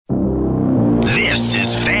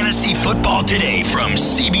Fantasy Football Today from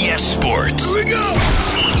CBS Sports. Here we go.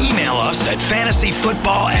 Email us at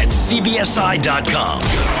fantasyfootball@cbsi.com.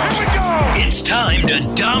 Here we go. It's time to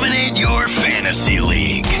dominate your fantasy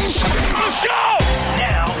league. Let's go.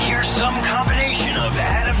 Now, here's some combination of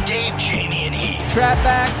Adam, Dave, Jamie, and Heath. Trap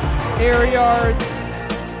backs, air yards,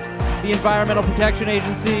 the Environmental Protection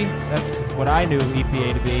Agency. That's what I knew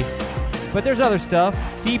EPA to be. But there's other stuff.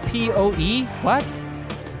 CPOE? What?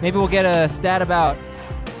 Maybe we'll get a stat about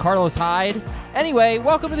Carlos Hyde. Anyway,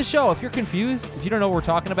 welcome to the show. If you're confused, if you don't know what we're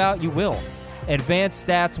talking about, you will. Advanced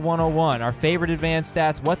Stats 101. Our favorite advanced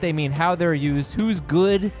stats, what they mean, how they're used, who's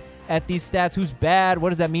good at these stats, who's bad, what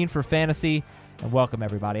does that mean for fantasy? And welcome,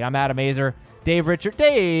 everybody. I'm Adam Azer. Dave Richard.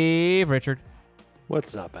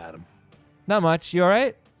 What's up, Adam? Not much. You all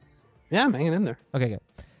right? Yeah, I'm hanging in there. Okay, good.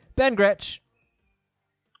 Ben Gretsch.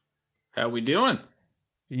 How we doing?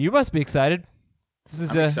 You must be excited. This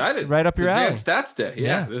is excited. Right up your alley. Advanced Stats Day.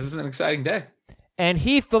 Yeah, this is an exciting day. And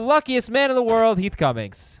Heath, the luckiest man in the world, Heath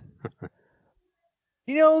Cummings.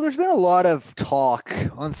 You know, there's been a lot of talk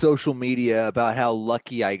on social media about how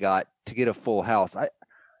lucky I got to get a full house. I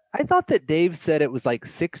thought that Dave said it was like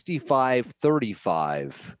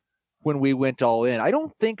 65-35 when we went all in. I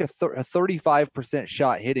don't think a 35%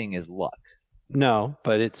 shot hitting is luck. No,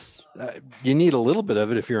 but it's you need a little bit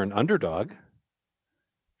of it if you're an underdog.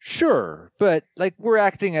 Sure, but like we're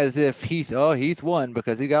acting as if Heath won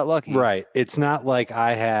because he got lucky. Right. It's not like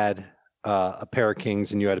I had a pair of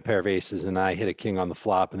kings and you had a pair of aces and I hit a king on the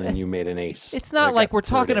flop and then you made an ace. It's not like we're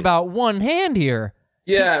talking about one hand here.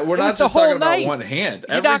 Yeah, we're not just talking about one hand.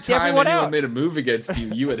 Every time anyone made a move against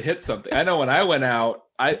you, you would hit something. I know when I went out,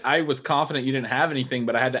 I was confident you didn't have anything,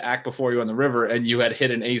 but I had to act before you on the river and you had hit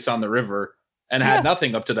an ace on the river and had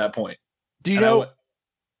nothing up to that point. Do you know?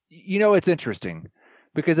 It's interesting.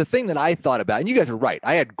 Because the thing that I thought about, and you guys are right,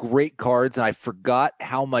 I had great cards and I forgot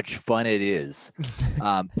how much fun it is.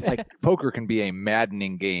 Like poker can be a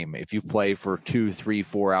maddening game if you play for 2, 3,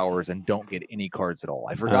 4 hours and don't get any cards at all.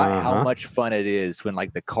 I forgot how much fun it is when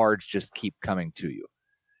like the cards just keep coming to you.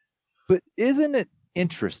 But isn't it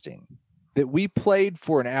interesting that we played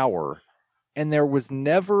for an hour and there was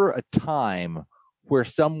never a time where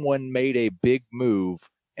someone made a big move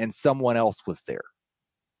and someone else was there?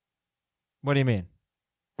 What do you mean?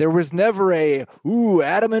 There was never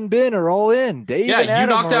Adam and Ben are all in. Dave and Adam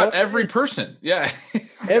you knocked out every person. Yeah.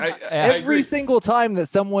 Every single time that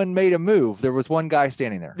someone made a move, there was one guy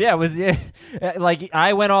standing there. Yeah, it was like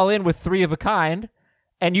I went all in with 3 of a kind,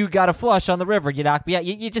 and you got a flush on the river. You knocked me out.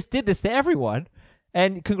 You just did this to everyone.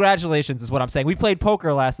 And congratulations is what I'm saying. We played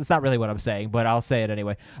poker it's not really what I'm saying, but I'll say it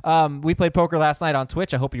anyway. We played poker last night on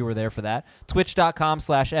Twitch. I hope you were there for that.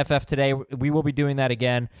 Twitch.com/FF today. We will be doing that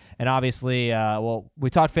again. And obviously, we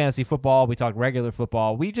talked fantasy football. We talked regular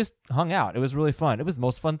football. We just hung out. It was really fun. It was the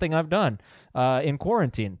most fun thing I've done in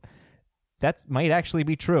quarantine. That might actually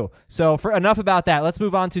be true. So for enough about that, let's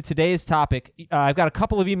move on to today's topic. I've got a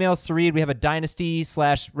couple of emails to read. We have a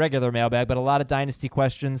Dynasty/regular mailbag, but a lot of Dynasty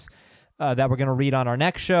questions that we're going to read on our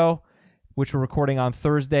next show, which we're recording on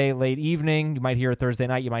Thursday late evening. You might hear it Thursday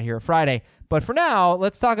night. You might hear it Friday. But for now,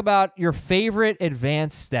 let's talk about your favorite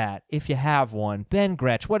advanced stat, if you have one. Ben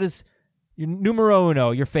Gretsch, what is your numero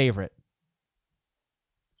uno, your favorite?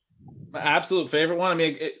 My absolute favorite one? I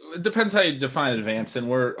mean, it depends how you define advanced, and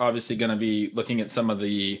we're obviously going to be looking at some of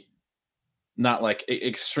the not like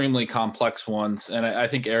extremely complex ones, and I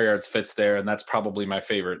think air yards fits there, and that's probably my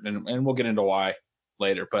favorite, and we'll get into why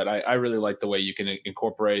later, but I really like the way you can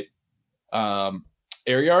incorporate air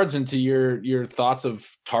yards into your thoughts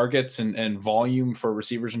of targets and volume for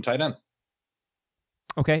receivers and tight ends.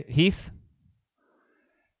 Okay, Heath?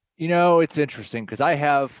 You know, it's interesting because I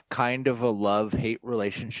have kind of a love-hate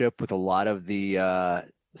relationship with a lot of the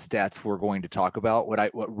stats we're going to talk about.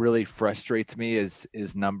 What really frustrates me is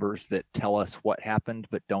numbers that tell us what happened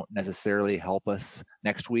but don't necessarily help us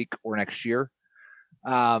next week or next year.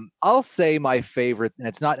 I'll say my favorite, and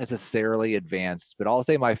it's not necessarily advanced, but I'll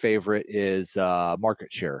say my favorite is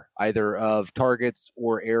market share, either of targets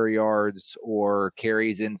or air yards or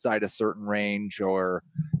carries inside a certain range, or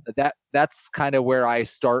that's kind of where I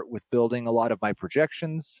start with building a lot of my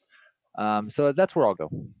projections. So that's where I'll go.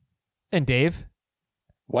 And Dave?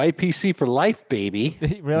 YPC for life, baby.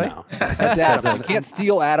 Really? No. That's Adam. You can't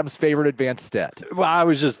steal Adam's favorite advanced stat. Well, I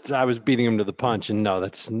was beating him to the punch, and no,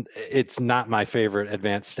 it's not my favorite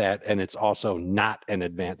advanced stat, and it's also not an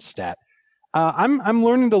advanced stat. I'm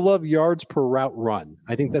learning to love yards per route run.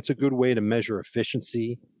 I think that's a good way to measure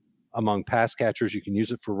efficiency among pass catchers. You can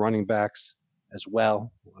use it for running backs as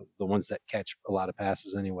well, the ones that catch a lot of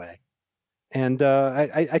passes anyway. And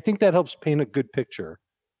I think that helps paint a good picture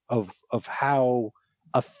of how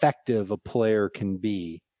effective a player can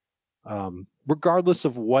be, regardless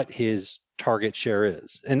of what his target share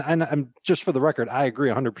is. And I'm just for the record, I agree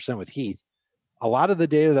 100% with Heath. A lot of the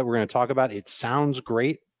data that we're going to talk about, it sounds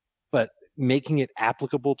great, but making it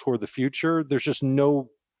applicable toward the future, there's just no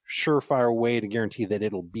surefire way to guarantee that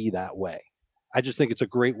it'll be that way. I just think it's a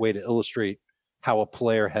great way to illustrate how a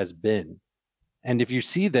player has been. And if you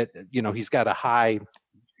see that, he's got a high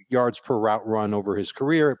yards per route run over his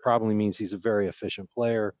career, it probably means he's a very efficient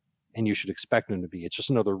player, and you should expect him to be. It's just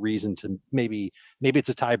another reason to maybe it's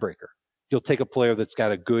a tiebreaker. You'll take a player that's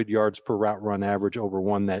got a good yards per route run average over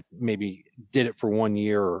one that maybe did it for 1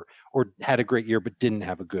 year or had a great year but didn't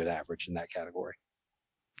have a good average in that category.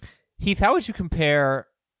 Heath, how would you compare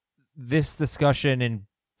this discussion in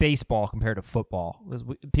baseball compared to football? Because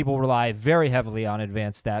people rely very heavily on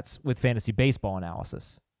advanced stats with fantasy baseball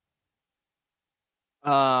analysis.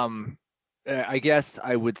 I guess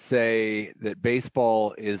I would say that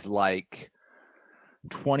baseball is like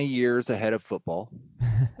 20 years ahead of football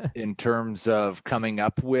in terms of coming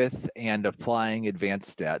up with and applying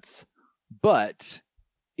advanced stats, but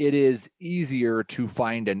it is easier to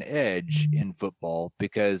find an edge in football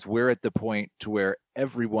because we're at the point to where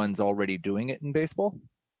everyone's already doing it in baseball.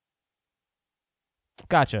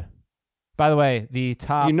 Gotcha. By the way, the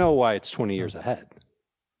top... You know why it's 20 years ahead.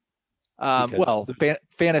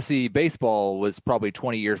 Fantasy baseball was probably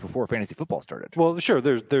 20 years before fantasy football started. Well, sure,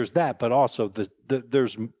 there's that, but also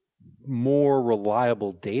there's more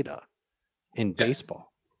reliable data in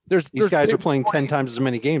baseball. These guys are playing 10 times as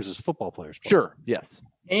many games as football players play. Sure, yes.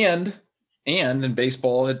 And in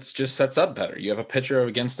baseball, it just sets up better. You have a pitcher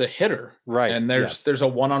against a hitter, right? And there's a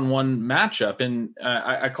one-on-one matchup, and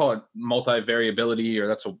I call it multivariability, or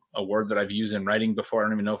that's a word that I've used in writing before. I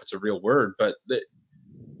don't even know if it's a real word, but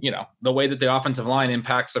the way that the offensive line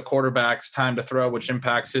impacts the quarterback's time to throw, which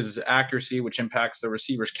impacts his accuracy, which impacts the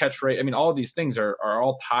receiver's catch rate. I mean, all of these things are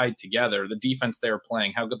all tied together. The defense they were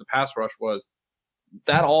playing, how good the pass rush was,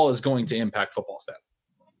 that all is going to impact football stats.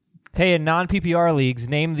 Hey, in non-PPR leagues,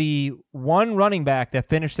 name the one running back that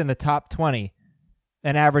finished in the top 20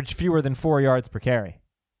 and averaged fewer than 4 yards per carry.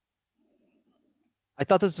 I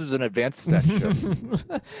thought this was an advanced stat show.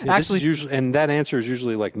 Actually, usually, and that answer is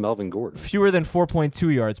usually like Melvin Gordon. Fewer than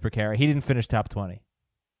 4.2 yards per carry. He didn't finish top 20.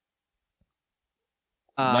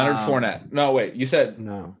 Leonard Fournette. No, wait. You said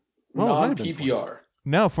no. Non-PPR.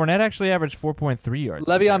 No, Fournette actually averaged 4.3 yards.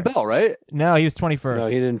 Le'Veon Bell, right? No, he was 21st. No,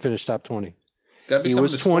 he didn't finish top 20. He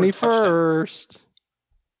was 21st.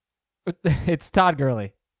 It's Todd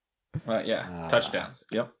Gurley. Touchdowns.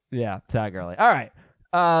 Yep. Yeah, Todd Gurley. All right.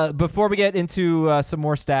 Before we get into some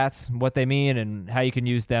more stats, what they mean and how you can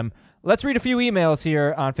use them, let's read a few emails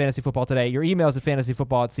here on Fantasy Football Today. Your emails at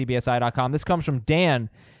fantasyfootball@cbsi.com. This comes from Dan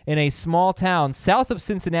in a small town south of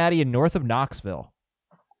Cincinnati and north of Knoxville.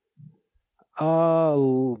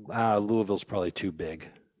 Louisville's probably too big.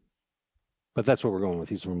 But that's what we're going with.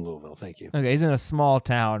 He's from Louisville. Thank you. Okay, he's in a small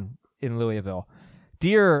town in Louisville.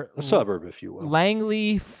 Dear a suburb, if you will.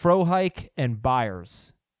 Langley, Frohike, and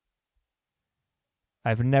Byers.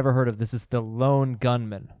 I've never heard of this. Is the Lone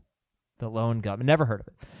Gunman. The Lone Gunman. Never heard of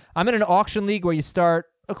it. I'm in an auction league where you start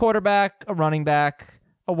a quarterback, a running back,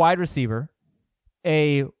 a wide receiver,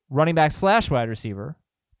 a running back / wide receiver,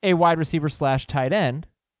 a wide receiver / tight end,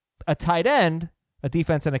 a tight end, a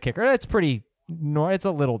defense, and a kicker. It's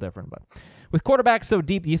a little different, but with quarterbacks so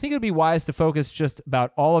deep, do you think it would be wise to focus just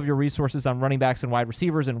about all of your resources on running backs and wide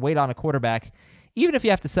receivers and wait on a quarterback, even if you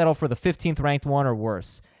have to settle for the 15th ranked one or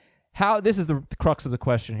worse? This is the crux of the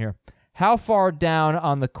question here. How far down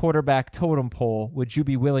on the quarterback totem pole would you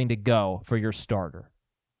be willing to go for your starter?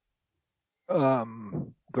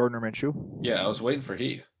 Gardner Minshew. Yeah, I was waiting for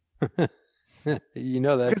Heath. You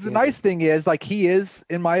know that. Because the nice thing is, he is,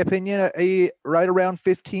 in my opinion, a right around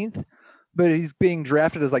 15th, but he's being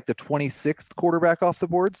drafted as the 26th quarterback off the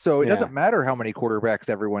board. So it doesn't matter how many quarterbacks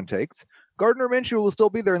everyone takes. Gardner Minshew will still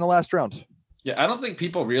be there in the last round. Yeah, I don't think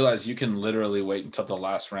people realize you can literally wait until the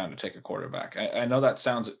last round to take a quarterback. I know that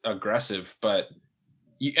sounds aggressive, but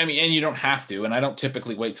and you don't have to. And I don't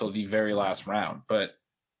typically wait till the very last round, but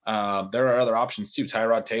there are other options too.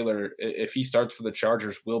 Tyrod Taylor, if he starts for the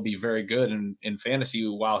Chargers, will be very good in fantasy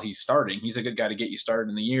while he's starting. He's a good guy to get you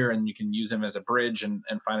started in the year, and you can use him as a bridge and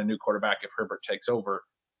find a new quarterback if Herbert takes over.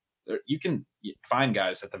 You can find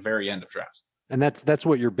guys at the very end of drafts. And that's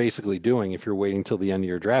what you're basically doing if you're waiting till the end of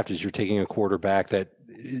your draft, is you're taking a quarterback that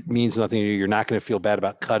means nothing to you. You're not going to feel bad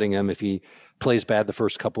about cutting him if he plays bad the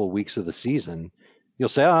first couple of weeks of the season. You'll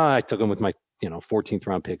say, I took him with my 14th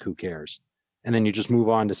round pick. Who cares? And then you just move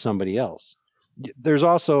on to somebody else. There's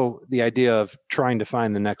also the idea of trying to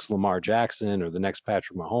find the next Lamar Jackson or the next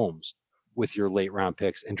Patrick Mahomes. with your late round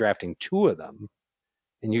picks and drafting 2 of them.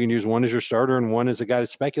 And you can use one as your starter and one as a guy to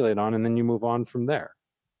speculate on, and then you move on from there.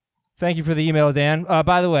 Thank you for the email, Dan.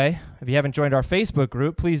 By the way, if you haven't joined our Facebook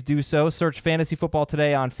group, please do so. Search Fantasy Football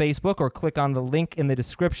Today on Facebook or click on the link in the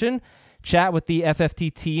description. Chat with the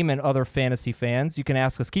FFT team and other fantasy fans. You can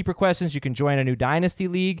ask us keeper questions. You can join a new Dynasty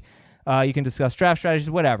League. You can discuss draft strategies,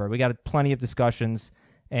 whatever. We got plenty of discussions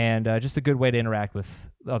and just a good way to interact with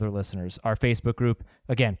other listeners. Our Facebook group,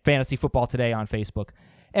 again, Fantasy Football Today on Facebook.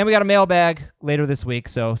 And we got a mailbag later this week,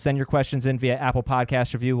 so send your questions in via Apple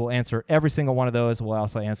Podcast Review. We'll answer every single one of those. We'll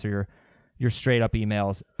also answer your straight-up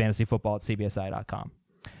emails, fantasyfootball@cbsi.com.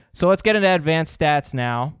 So let's get into advanced stats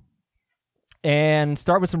now and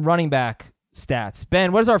start with some running back stats.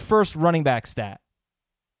 Ben, what is our first running back stat?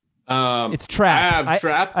 It's trap. I have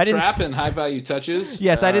trap and high-value touches.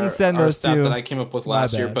 Yes, I didn't send those stat to that I came up with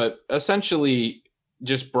last year, but essentially,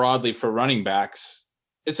 just broadly for running backs,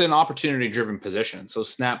 it's an opportunity-driven position. So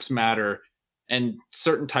snaps matter and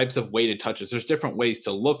certain types of weighted touches. There's different ways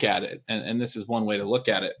to look at it, and this is one way to look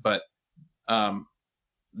at it, but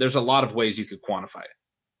there's a lot of ways you could quantify it.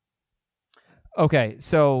 Okay,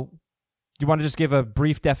 so do you want to just give a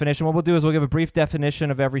brief definition? What we'll do is we'll give a brief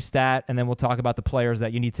definition of every stat, and then we'll talk about the players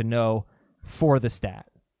that you need to know for the stat.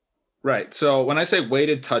 Right. So when I say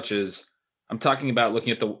weighted touches, I'm talking about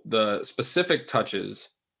looking at the specific touches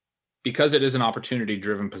because it is an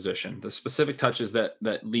opportunity-driven position, the specific touches that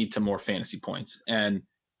lead to more fantasy points. And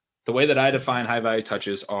the way that I define high-value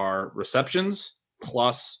touches are receptions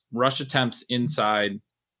plus rush attempts inside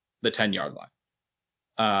the 10-yard line.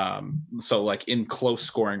 So like in close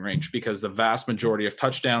scoring range, because the vast majority of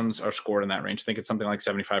touchdowns are scored in that range. I think it's something like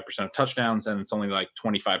 75% of touchdowns, and it's only like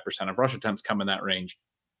 25% of rush attempts come in that range.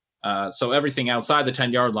 So everything outside the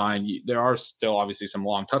 10-yard line, there are still obviously some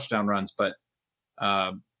long touchdown runs, but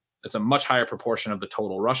it's a much higher proportion of the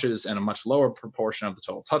total rushes and a much lower proportion of the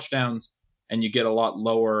total touchdowns. And you get a lot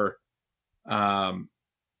lower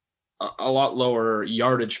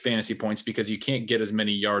yardage fantasy points because you can't get as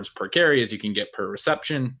many yards per carry as you can get per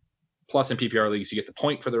reception. Plus in PPR leagues, you get the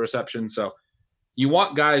point for the reception. So you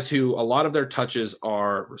want guys who a lot of their touches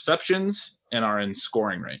are receptions and are in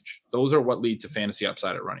scoring range. Those are what lead to fantasy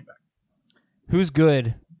upside at running back. Who's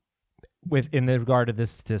good in the regard to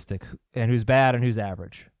this statistic, and who's bad and who's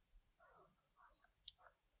average?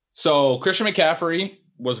 So Christian McCaffrey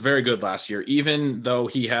was very good last year, even though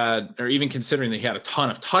even considering that he had a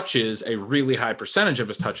ton of touches, a really high percentage of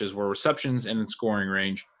his touches were receptions and in scoring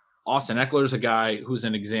range. Austin Eckler is a guy who's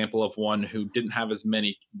an example of one who didn't have as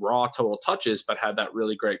many raw total touches, but had that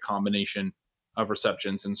really great combination of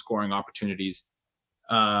receptions and scoring opportunities.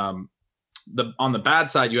 On the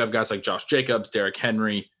bad side, you have guys like Josh Jacobs, Derrick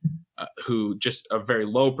Henry, who just a very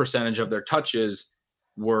low percentage of their touches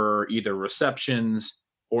were either receptions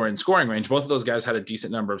or in scoring range. Both of those guys had a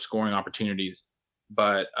decent number of scoring opportunities,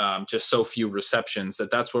 but just so few receptions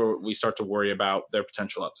that's where we start to worry about their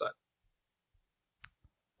potential upside.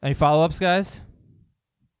 Any follow-ups, guys?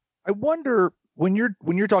 I wonder when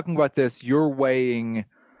you're talking about this, you're weighing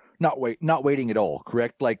not weighting at all,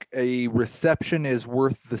 correct? Like a reception is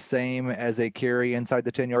worth the same as a carry inside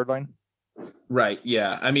the 10-yard line? Right.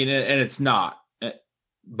 Yeah. I mean, and it's not,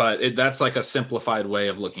 but that's like a simplified way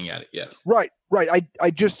of looking at it. Yes. Right.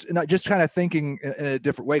 I just kind of thinking in a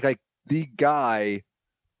different way, like the guy,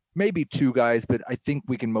 maybe two guys, but I think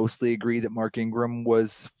we can mostly agree that Mark Ingram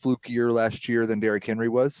was flukier last year than Derrick Henry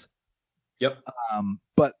was. Yep.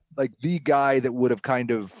 But like the guy that would have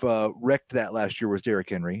kind of wrecked that last year was Derrick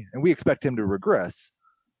Henry, and we expect him to regress,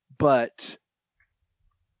 but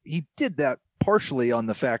he did that partially on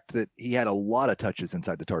the fact that he had a lot of touches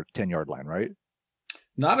inside the 10-yard line, right?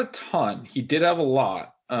 Not a ton. He did have a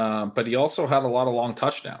lot, but he also had a lot of long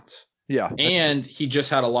touchdowns. Yeah. And he just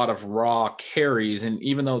had a lot of raw carries. And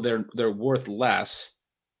even though they're worth less,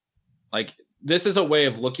 like this is a way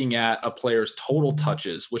of looking at a player's total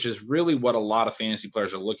touches, which is really what a lot of fantasy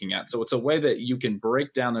players are looking at. So it's a way that you can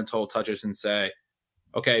break down their total touches and say,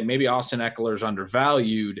 okay, maybe Austin Eckler is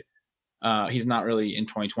undervalued. He's not really in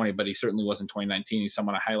 2020, but he certainly was in 2019. He's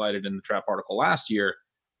someone I highlighted in the Trap article last year.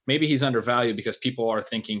 Maybe he's undervalued because people are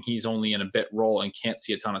thinking he's only in a bit role and can't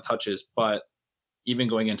see a ton of touches. But even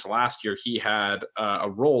going into last year, he had a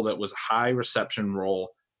role that was a high reception role,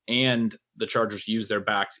 and the Chargers used their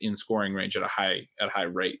backs in scoring range at a high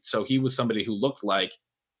rate. So he was somebody who looked like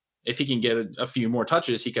if he can get a few more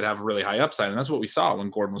touches, he could have a really high upside. And that's what we saw when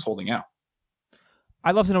Gordon was holding out.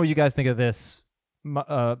 I'd love to know what you guys think of this.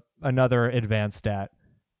 Another advanced stat.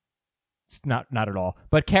 Not at all.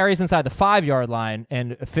 But carries inside the 5-yard line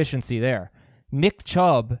and efficiency there. Nick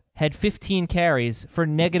Chubb had 15 carries for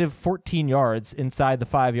negative 14 yards inside the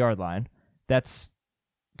 5-yard line. That's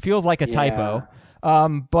feels like a typo.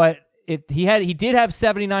 But he did have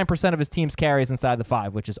 79% of his team's carries inside the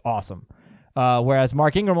 5, which is awesome. Whereas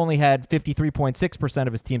Mark Ingram only had 53.6%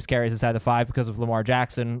 of his team's carries inside the 5 because of Lamar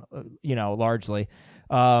Jackson, largely.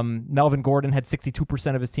 Melvin Gordon had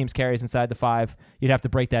 62% of his team's carries inside the 5. You'd have to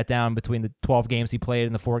break that down between the 12 games he played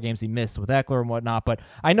and the 4 games he missed with Eckler and whatnot. But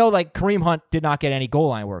I know like Kareem Hunt did not get any goal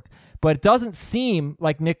line work, but it doesn't seem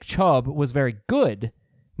like Nick Chubb was very good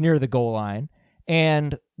near the goal line.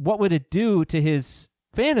 And what would it do to his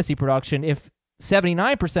fantasy production if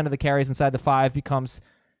 79% of the carries inside the 5 becomes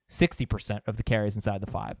 60% of the carries inside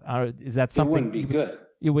the 5? Is that something? It wouldn't be good. Do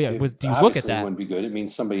you look at Obviously, that? It wouldn't be good. It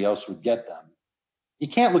means somebody else would get them. You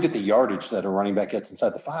can't look at the yardage that a running back gets inside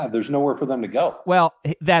the 5. There's nowhere for them to go. Well,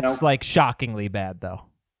 that's like shockingly bad, though.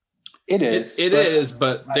 It is. It is,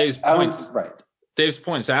 but Dave's point's right. Dave's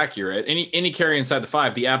point's accurate. Any carry inside the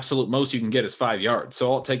 5, the absolute most you can get is 5 yards.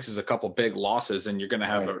 So all it takes is a couple big losses, and you're going to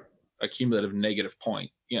have a cumulative negative point.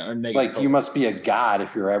 A negative like total. You must be a god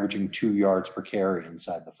if you're averaging 2 yards per carry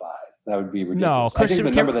inside the 5. That would be ridiculous. No, I think the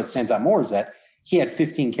number that stands out more is that he had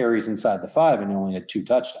 15 carries inside the 5 and he only had 2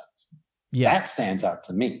 touchdowns. Yeah. That stands out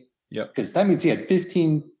to me. Yep. Because that means he had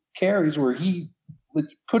 15 carries where he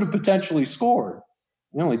could have potentially scored.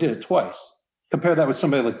 He only did it twice. Compare that with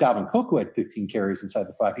somebody like Dalvin Cook, who had 15 carries inside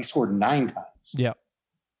the 5. He scored 9 times. Yep.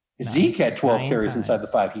 Zeke had 12 carries times. inside the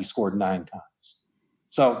 5. He scored 9 times.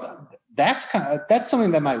 So that's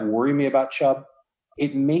something that might worry me about Chubb.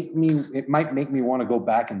 It might make me want to go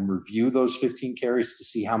back and review those 15 carries to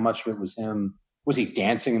see how much of it was him. Was he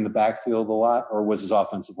dancing in the backfield a lot, or was his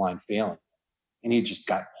offensive line failing? And he just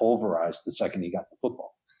got pulverized the second he got the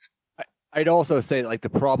football. I'd also say like the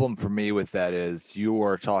problem for me with that is you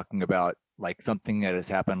are talking about like something that has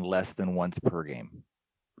happened less than once per game.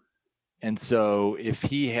 And so if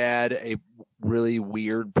he had a really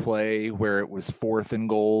weird play where it was 4th and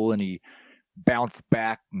goal and he bounced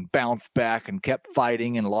back and kept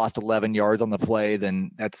fighting and lost 11 yards on the play, then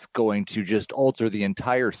that's going to just alter the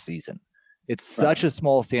entire season. It's such a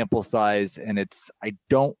small sample size, and if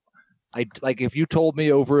you told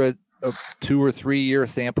me over a 2 or 3 year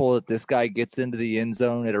sample that this guy gets into the end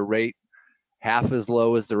zone at a rate half as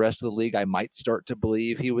low as the rest of the league, I might start to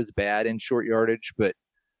believe he was bad in short yardage. But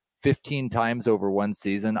 15 times over one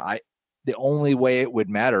season, the only way it would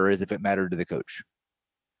matter is if it mattered to the coach.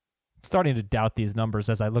 I'm starting to doubt these numbers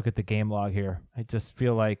as I look at the game log here. I just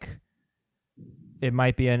feel like it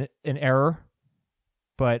might be an error,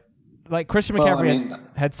 but like Christian McCaffrey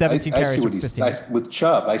had 17 carries. I see what he's with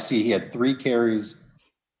Chubb. I see he had 3 carries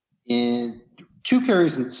in 2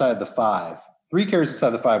 carries inside the 5, 3 carries inside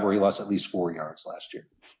the 5 where he lost at least 4 yards last year.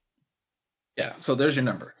 Yeah, so there's your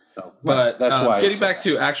number. So, but that's why getting back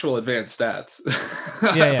to actual advanced stats.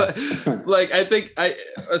 Yeah. I think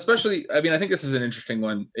this is an interesting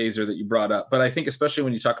one, Azer, that you brought up. But I think especially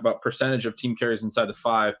when you talk about percentage of team carries inside the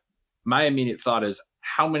 5, my immediate thought is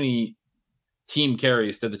how many team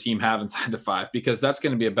carries did the team have inside the 5? Because that's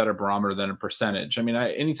going to be a better barometer than a percentage. I mean,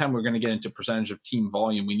 anytime we're going to get into percentage of team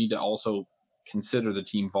volume, we need to also consider the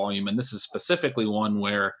team volume. And this is specifically one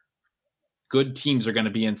where good teams are going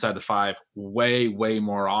to be inside the 5 way, way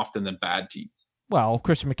more often than bad teams. Well,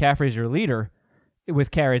 Christian McCaffrey is your leader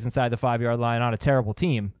with carries inside the 5-yard line on a terrible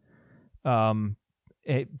team.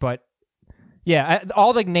 But yeah,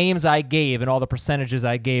 all the names I gave and all the percentages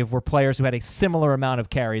I gave were players who had a similar amount of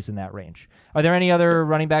carries in that range. Are there any other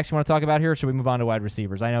running backs you want to talk about here, or should we move on to wide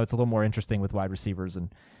receivers? I know it's a little more interesting with wide receivers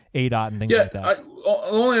and ADOT and things like that. The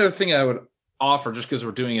only other thing I would offer, just because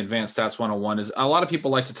we're doing advanced stats 101, is a lot of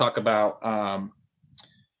people like to talk about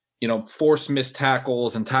forced missed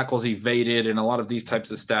tackles and tackles evaded and a lot of these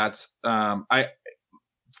types of stats.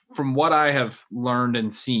 From what I have learned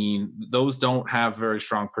and seen, those don't have very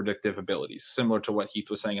strong predictive abilities, similar to what Heath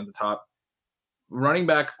was saying at the top. Running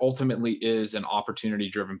back ultimately is an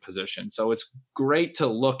opportunity-driven position. So it's great to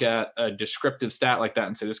look at a descriptive stat like that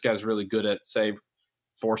and say, this guy's really good at, say,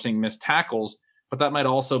 forcing missed tackles, but that might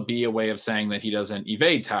also be a way of saying that he doesn't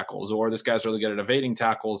evade tackles, or this guy's really good at evading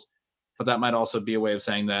tackles, but that might also be a way of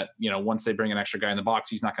saying that, once they bring an extra guy in the box,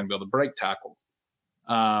 he's not going to be able to break tackles.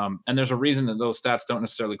 And there's a reason that those stats don't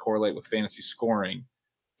necessarily correlate with fantasy scoring,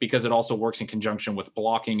 because it also works in conjunction with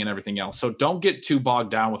blocking and everything else. So don't get too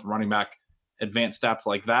bogged down with running back advanced stats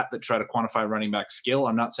like that try to quantify running back skill.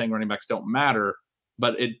 I'm not saying running backs don't matter,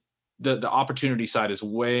 but the opportunity side is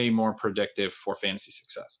way more predictive for fantasy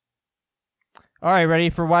success. All right, ready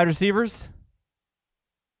for wide receivers?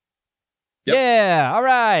 Yep. Yeah, all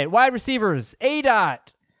right. Wide receivers, ADOT.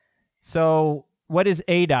 So what is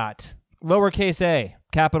ADOT? Lowercase a,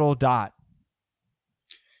 capital dot.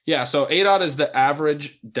 Yeah, so ADOT is the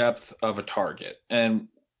average depth of a target. And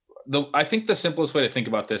I think the simplest way to think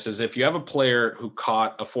about this is if you have a player who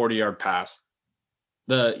caught a 40-yard pass,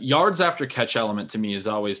 the yards after catch element to me is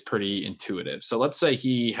always pretty intuitive. So let's say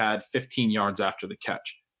he had 15 yards after the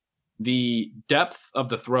catch. The depth of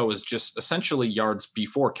the throw is just essentially yards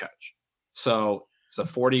before catch. So it's a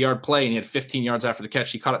 40-yard play and he had 15 yards after the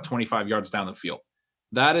catch. He caught it 25 yards down the field.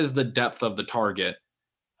 That is the depth of the target.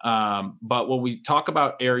 But when we talk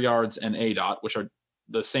about air yards and ADOT, which are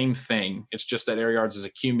the same thing, it's just that air yards is a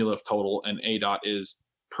cumulative total and ADOT is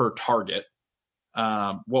per target.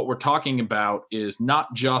 What we're talking about is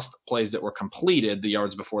not just plays that were completed, the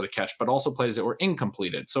yards before the catch, but also plays that were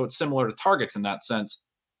incompleted. So it's similar to targets in that sense,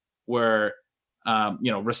 where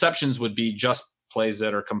receptions would be just plays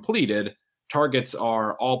that are completed. Targets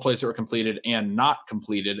are all plays that are completed and not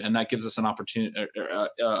completed, and that gives us an opportunity,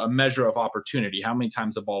 a measure of opportunity, how many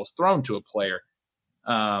times the ball is thrown to a player.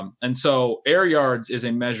 And so air yards is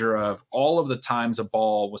a measure of all of the times a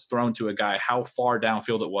ball was thrown to a guy, how far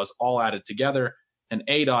downfield it was, all added together. And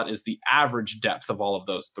ADOT is the average depth of all of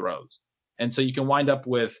those throws. And so you can wind up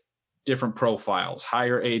with different profiles.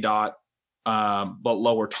 Higher ADOT, but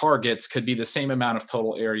lower targets could be the same amount of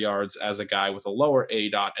total air yards as a guy with a lower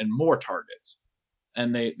ADOT and more targets.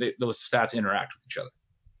 And those stats interact with each other.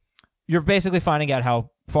 You're basically finding out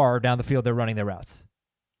how far down the field they're running their routes.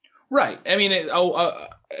 Right. I mean,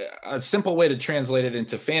 a simple way to translate it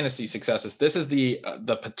into fantasy success is this is the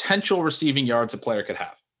potential receiving yards a player could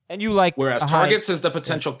have. And you like, whereas targets is the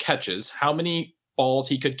potential catches, how many balls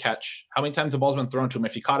he could catch, how many times the ball's been thrown to him.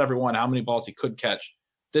 If he caught every one, how many balls he could catch.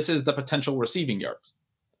 This is the potential receiving yards.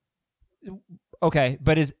 Okay,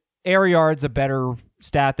 but is air yards a better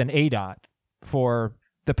stat than ADOT for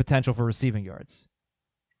the potential for receiving yards?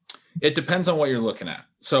 It depends on what you're looking at.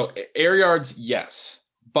 So air yards, yes,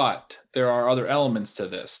 but there are other elements to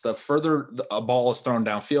this. The further a ball is thrown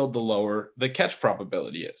downfield, the lower the catch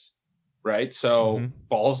probability is, right? So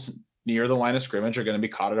balls near the line of scrimmage are going to be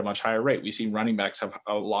caught at a much higher rate. We see running backs have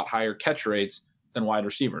a lot higher catch rates than wide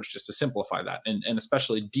receivers, just to simplify that. And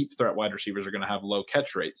especially deep threat wide receivers are going to have low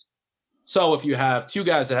catch rates. So if you have two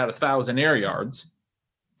guys that had 1,000 air yards,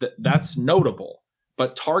 that's notable.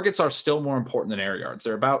 But targets are still more important than air yards.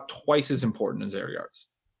 They're about twice as important as air yards.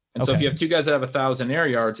 And so if you have two guys that have 1,000 air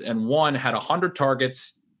yards and one had 100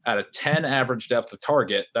 targets at a 10 average depth of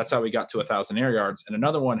target, that's how we got to 1,000 air yards. And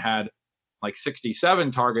another one had like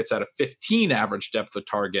 67 targets at a 15 average depth of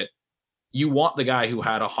target. You want the guy who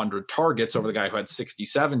had 100 targets over the guy who had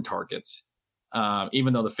 67 targets,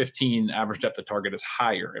 even though the 15 average depth of target is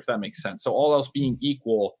higher, if that makes sense. So all else being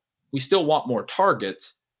equal, we still want more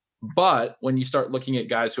targets. But when you start looking at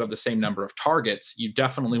guys who have the same number of targets, you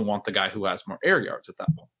definitely want the guy who has more air yards at that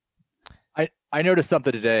point. I noticed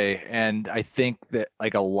something today, and I think that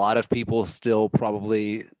like a lot of people still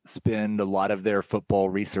probably spend a lot of their football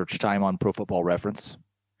research time on Pro Football Reference,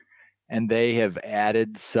 and they have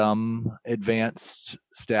added some advanced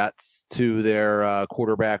stats to their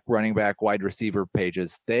quarterback, running back, wide receiver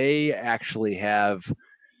pages. They actually have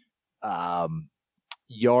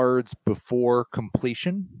yards before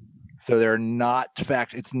completion. So they're not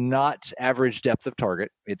it's not average depth of target.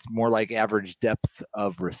 It's more like average depth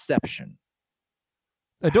of reception.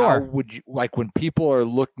 Adore. How would you, like when people are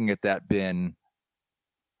looking at that, Ben?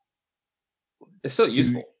 It's still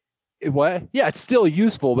useful. What? Yeah, it's still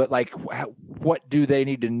useful, but like, what do they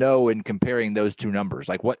need to know in comparing those two numbers?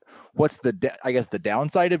 Like, what's the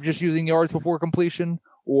downside of just using yards before completion,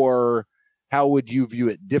 or how would you view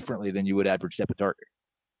it differently than you would average depth of target?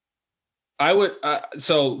 I would.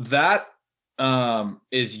 So that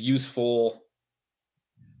is useful.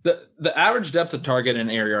 The average depth of target and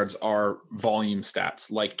air yards are volume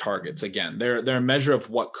stats like targets. Again, they're a measure of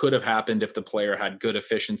what could have happened if the player had good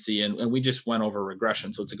efficiency. And we just went over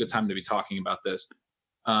regression, so it's a good time to be talking about this.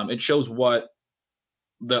 It shows what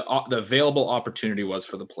the available opportunity was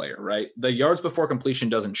for the player, right? The yards before completion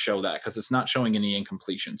doesn't show that because it's not showing any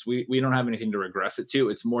incompletions. We don't have anything to regress it to.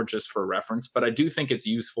 It's more just for reference. But I do think it's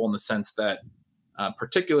useful in the sense that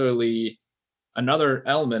particularly another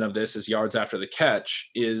element of this is yards after the catch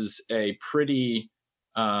is a pretty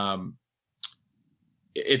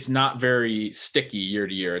it's not very sticky year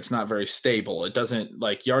to year. It's not very stable. It doesn't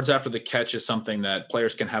like yards after the catch is something that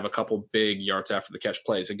players can have a couple big yards after the catch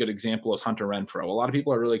plays. A good example is Hunter Renfrow. A lot of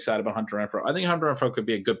people are really excited about Hunter Renfrow. I think Hunter Renfrow could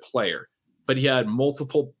be a good player, but he had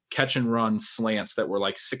multiple catch and run slants that were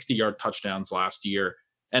like 60-yard touchdowns last year.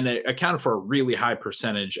 And they accounted for a really high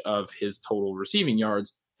percentage of his total receiving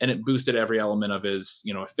yards. And it boosted every element of his,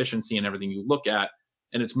 efficiency and everything you look at.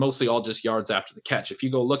 And it's mostly all just yards after the catch. If you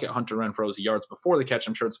go look at Hunter Renfrow's yards before the catch,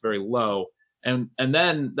 I'm sure it's very low. And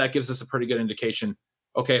then that gives us a pretty good indication.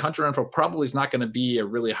 Okay, Hunter Renfrow probably is not going to be a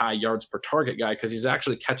really high yards per target guy because he's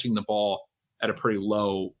actually catching the ball at a pretty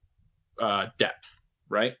low depth,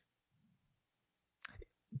 right?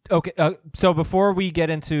 Okay, so before we get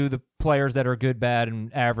into the players that are good, bad,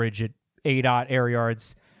 and average at A-dot air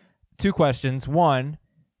yards, 2 questions. One,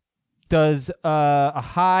 does a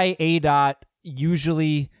high A-dot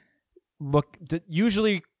usually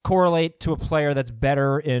correlate to a player that's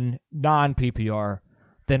better in non-PPR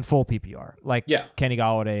than full PPR, like Kenny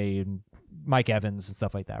Golladay and Mike Evans and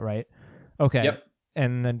stuff like that, right? Okay. Yep.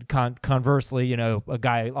 And then conversely, a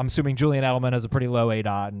guy, I'm assuming Julian Edelman has a pretty low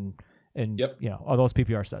A-dot and all those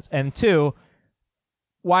PPR stats. And 2,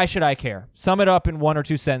 why should I care? Sum it up in 1 or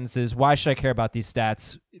 2 sentences. Why should I care about these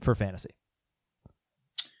stats for fantasy?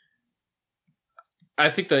 I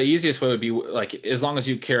think the easiest way would be like, as long as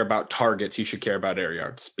you care about targets, you should care about air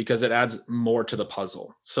yards because it adds more to the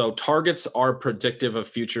puzzle. So targets are predictive of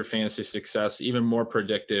future fantasy success, even more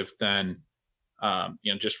predictive than,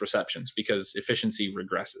 just receptions because efficiency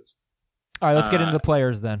regresses. All right, let's get into the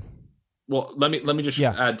players then. Well, let me just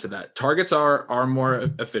add to that. Targets are more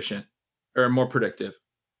efficient or more predictive.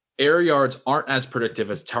 Air yards aren't as predictive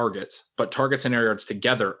as targets, but targets and air yards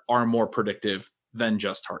together are more predictive than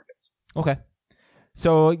just targets. Okay.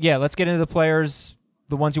 So, let's get into the players,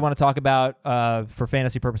 the ones you want to talk about for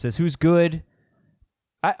fantasy purposes. Who's good?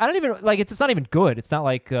 I don't even, it's not even good. It's not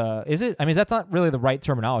like, is it? I mean, that's not really the right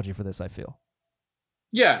terminology for this, I feel.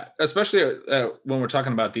 Yeah, especially when we're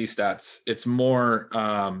talking about these stats, it's more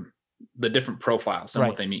the different profiles and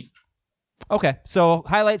what they mean. Okay, so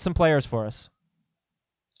highlight some players for us.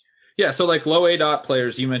 Yeah, so like low A-dot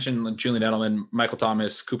players, you mentioned Julian Edelman, Michael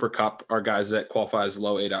Thomas, Cooper Kupp are guys that qualify as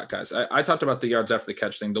low A-dot guys. I talked about the yards after the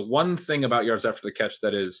catch thing. The one thing about yards after the catch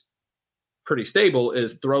that is pretty stable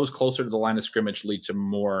is throws closer to the line of scrimmage lead to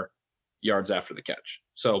more yards after the catch.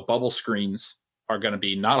 So bubble screens are going to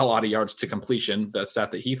be not a lot of yards to completion, the stat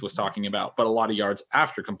that Heath was talking about, but a lot of yards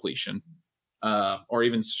after completion. Or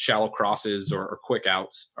even shallow crosses or quick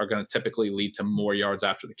outs are going to typically lead to more yards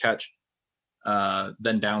after the catch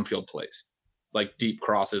than downfield plays. Like deep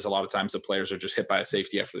crosses, a lot of times the players are just hit by a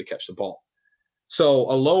safety after they catch the ball.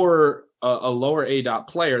 So a lower A-dot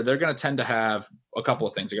player, they're going to tend to have a couple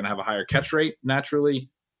of things. They're going to have a higher catch rate naturally.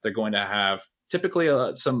 They're going to have typically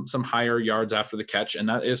some higher yards after the catch, and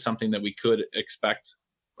that is something that we could expect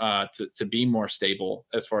to be more stable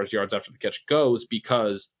as far as yards after the catch goes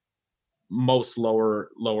because most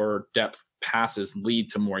lower depth passes lead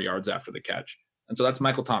to more yards after the catch. And so that's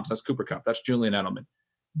Michael Thomas, that's Cooper Kupp, that's Julian Edelman.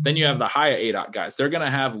 Then you have the high A-dot guys. They're going to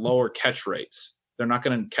have lower catch rates. They're not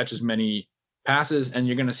going to catch as many passes, and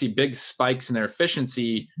you're going to see big spikes in their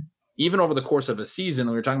efficiency even over the course of a season.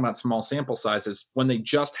 And we were talking about small sample sizes when they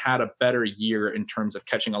just had a better year in terms of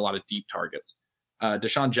catching a lot of deep targets.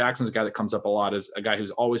 Deshaun Jackson's a guy that comes up a lot as a guy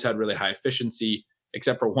who's always had really high efficiency,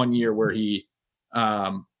 except for one year where he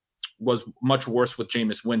was much worse with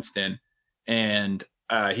Jameis Winston. And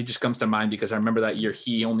he just comes to mind because I remember that year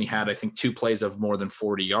he only had, I think, 2 plays of more than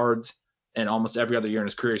 40 yards. And almost every other year in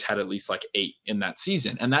his career, he's had at least like 8 in that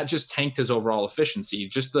season. And that just tanked his overall efficiency.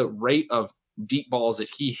 Just the rate of deep balls that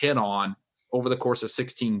he hit on over the course of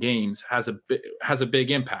 16 games has a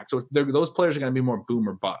big impact. So those players are going to be more boom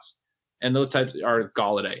or bust. And those types are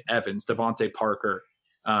Golladay, Evans, Devontae Parker,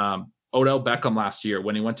 Odell Beckham last year.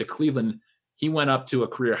 When he went to Cleveland, he went up to a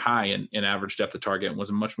career high in average depth of target and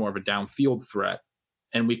was much more of a downfield threat.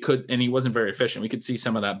 And he wasn't very efficient. We could see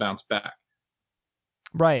some of that bounce back.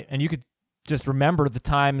 Right. And you could just remember the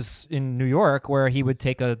times in New York where he would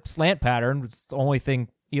take a slant pattern, it's the only thing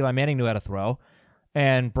Eli Manning knew how to throw,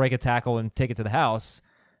 and break a tackle and take it to the house.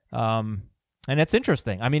 And it's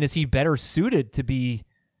interesting. I mean, is he better suited to be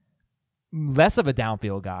less of a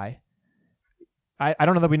downfield guy? I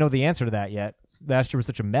don't know that we know the answer to that yet. Last year was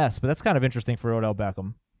such a mess, but that's kind of interesting for Odell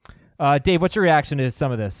Beckham. Dave, what's your reaction to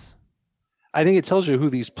some of this? I think it tells you who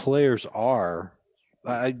these players are.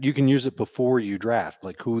 You can use it before you draft,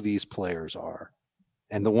 like who these players are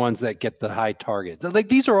and the ones that get the high target. Like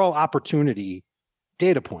these are all opportunity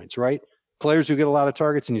data points, right? Players who get a lot of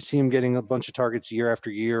targets and you see them getting a bunch of targets year after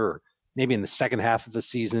year, or maybe in the second half of a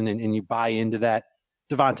season, and you buy into that.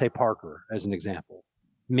 Devontae Parker, as an example.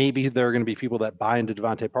 Maybe there are going to be people that buy into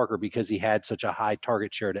Devontae Parker because he had such a high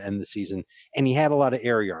target share to end the season, and he had a lot of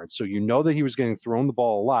air yards. So you know that he was getting thrown the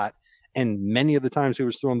ball a lot, and many of the times he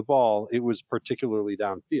was throwing the ball, it was particularly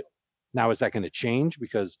downfield. Now, is that going to change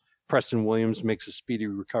because Preston Williams makes a speedy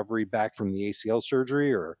recovery back from the ACL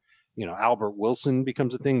surgery, or Albert Wilson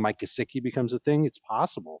becomes a thing, Mike Gesicki becomes a thing? It's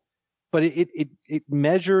possible, but it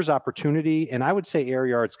measures opportunity, and I would say air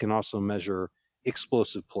yards can also measure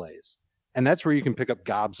explosive plays. And that's where you can pick up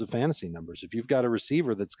gobs of fantasy numbers. If you've got a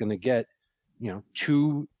receiver that's going to get,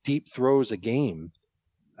 2 deep throws a game,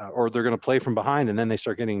 or they're going to play from behind and then they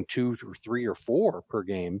start getting 2 or 3 or 4 per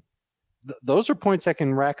game, those are points that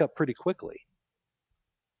can rack up pretty quickly.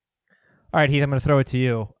 All right, Heath, I'm going to throw it to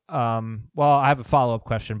you. Well, I have a follow-up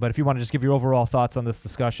question, but if you want to just give your overall thoughts on this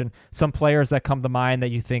discussion, some players that come to mind that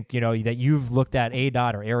you think, that you've looked at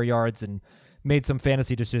ADOT or air yards and made some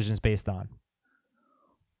fantasy decisions based on.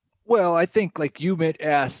 Well, I think like you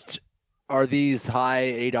asked, are these high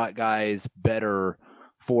ADOT guys better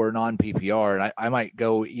for non-PPR? And I might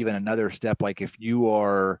go even another step. Like if you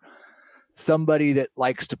are somebody that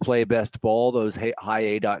likes to play best ball, those high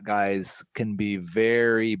ADOT guys can be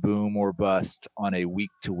very boom or bust on a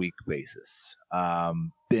week-to-week basis.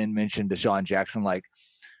 Ben mentioned Deshaun Jackson. Like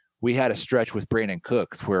we had a stretch with Brandon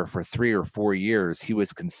Cooks where for 3 or 4 years, he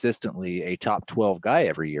was consistently a top 12 guy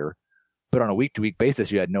every year. But on a week-to-week basis,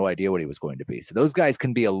 you had no idea what he was going to be. So those guys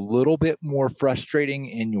can be a little bit more frustrating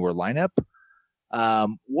in your lineup.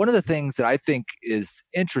 One of the things that I think is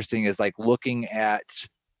interesting is like looking at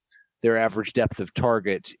their average depth of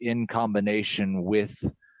target in combination with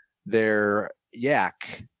their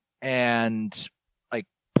yak and like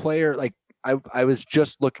player. Like I was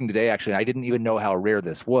just looking today, actually, I didn't even know how rare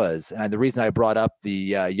this was. And the reason I brought up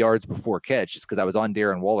the yards before catch is because I was on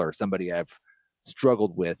Darren Waller, somebody I've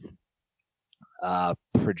struggled with.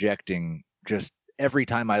 Projecting. Just every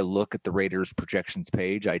time I look at the Raiders projections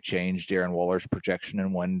page, I change Darren Waller's projection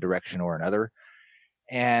in one direction or another.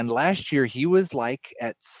 And last year he was like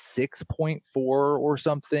at 6.4 or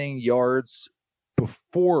something yards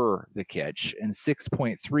before the catch and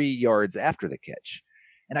 6.3 yards after the catch.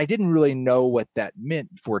 And I didn't really know what that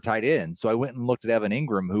meant for tight ends. So I went and looked at Evan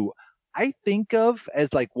Ingram, who I think of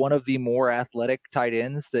as like one of the more athletic tight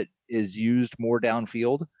ends that is used more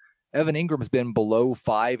downfield. Evan Ingram's been below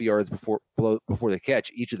 5 yards before the catch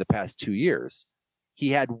each of the past 2 years.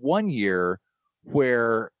 He had 1 year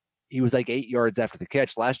where he was like 8 yards after the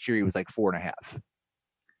catch. Last year, he was like 4.5.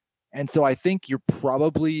 And so I think you're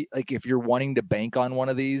probably like, if you're wanting to bank on one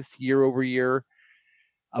of these year over year,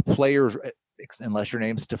 a player's, unless your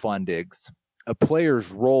name's Stephon Diggs, a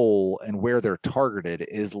player's role and where they're targeted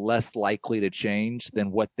is less likely to change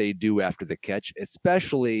than what they do after the catch,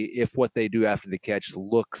 especially if what they do after the catch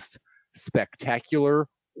looks spectacular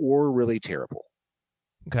or really terrible.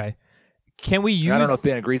 Okay. Can we use... I don't know if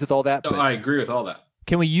Ben agrees with all that. No, but I agree with all that.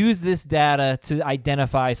 Can we use this data to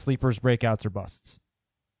identify sleepers, breakouts, or busts?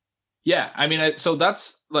 Yeah, I mean, so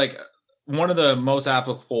that's like one of the most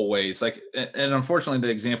applicable ways. Like, and unfortunately,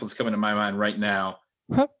 the example that's coming to my mind right now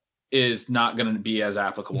is not going to be as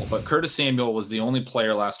applicable. But Curtis Samuel was the only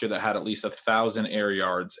player last year that had at least 1,000 air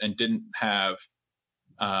yards and didn't have,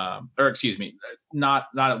 not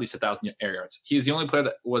at least 1,000 air yards. He was the only player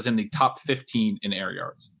that was in the top 15 in air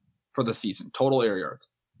yards for the season, total air yards,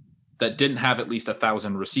 that didn't have at least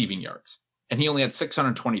 1,000 receiving yards. And he only had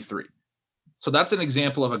 623. So that's an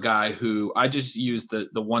example of a guy who I just used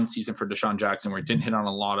the one season for Deshaun Jackson where he didn't hit on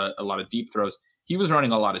a lot of deep throws. He was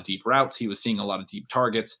running a lot of deep routes. He was seeing a lot of deep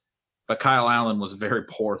targets. But Kyle Allen was very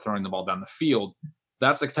poor throwing the ball down the field.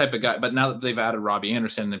 That's the type of guy. But now that they've added Robbie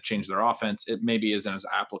Anderson and they've changed their offense, it maybe isn't as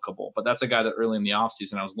applicable. But that's a guy that early in the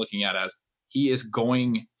offseason I was looking at as he is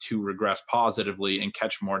going to regress positively and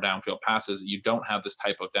catch more downfield passes. You don't have this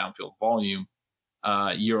type of downfield volume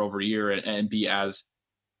year over year and be as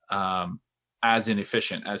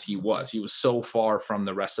inefficient as he was. He was so far from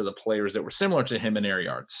the rest of the players that were similar to him in air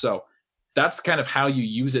yards. So that's kind of how you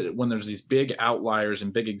use it when there's these big outliers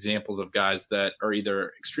and big examples of guys that are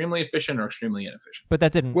either extremely efficient or extremely inefficient. But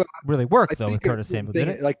that didn't really work, though, with Curtis Samuel, did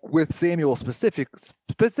it? Like with Samuel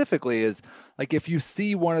specifically is, like if you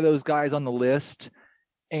see one of those guys on the list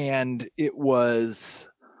and it was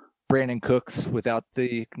Brandon Cooks without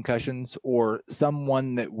the concussions or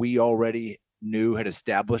someone that we already knew had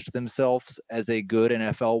established themselves as a good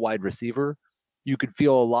NFL wide receiver, you could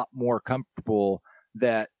feel a lot more comfortable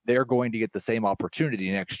that they're going to get the same opportunity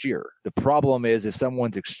next year. The problem is if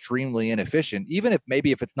someone's extremely inefficient, even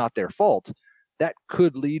if it's not their fault, that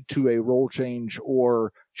could lead to a role change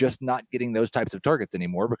or just not getting those types of targets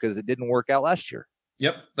anymore because it didn't work out last year.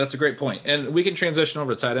 Yep, that's a great point. And we can transition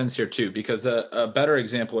over to tight ends here too, because a better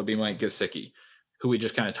example would be Mike Gesicki, who we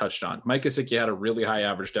just kind of touched on. Mike Gesicki had a really high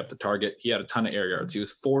average depth of target. He had a ton of air yards. He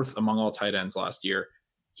was 4th among all tight ends last year.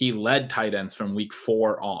 He led tight ends from week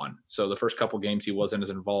 4 on. So the first couple games he wasn't as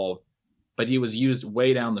involved, but he was used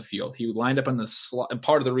way down the field. He lined up in the slot. And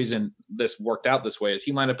part of the reason this worked out this way is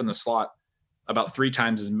he lined up in the slot about 3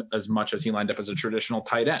 times as much as he lined up as a traditional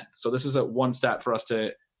tight end. So this is one stat for us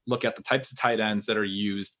to look at the types of tight ends that are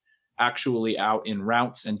used actually out in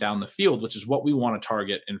routes and down the field, which is what we want to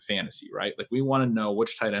target in fantasy, right? Like we want to know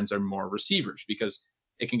which tight ends are more receivers because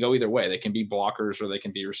it can go either way. They can be blockers or they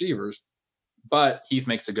can be receivers. But Heath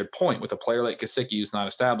makes a good point. With a player like Gesicki who's not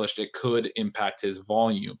established, it could impact his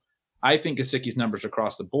volume. I think Gesicki's numbers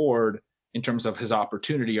across the board in terms of his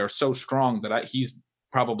opportunity are so strong that he's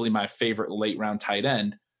probably my favorite late round tight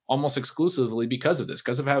end, almost exclusively because of this,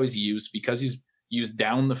 because of how he's used, because he's used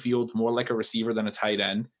down the field more like a receiver than a tight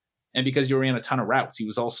end, and because he ran a ton of routes. He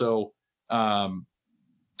was also, I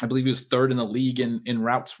believe he was third in the league in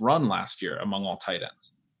routes run last year among all tight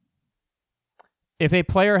ends. If a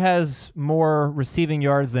player has more receiving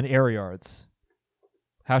yards than air yards,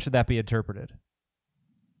 how should that be interpreted?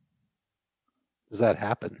 Does that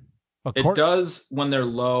happen? It does when they're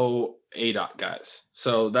low ADOT guys.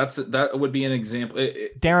 So that would be an example.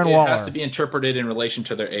 Darren it Waller has to be interpreted in relation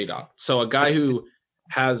to their ADOT. So a guy who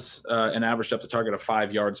has an average depth of target of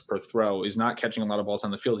 5 yards per throw is not catching a lot of balls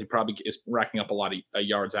on the field. He probably is racking up a lot of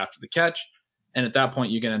yards after the catch. And at that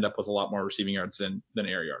point, you can end up with a lot more receiving yards than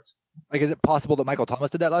air yards. Like, is it possible that Michael Thomas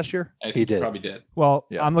did that last year? I think He did. Probably did. Well,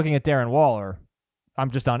 Yeah. I'm looking at Darren Waller.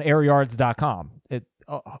 I'm just on airyards.com.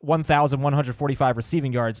 1,145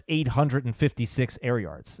 receiving yards, 856 air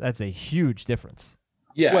yards. That's a huge difference.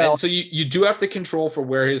 Yeah, Well- and so you do have to control for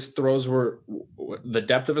where his throws were, the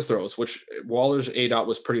depth of his throws, which Waller's ADOT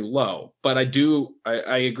was pretty low. But I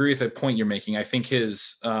agree with the point you're making. I think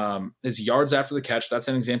his yards after the catch, that's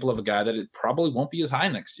an example of a guy that it probably won't be as high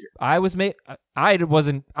next year. I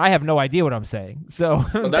have no idea what I'm saying. So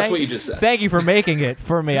Well, that's what you just said. Thank you for making it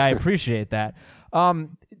for me. I appreciate that.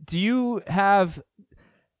 Do you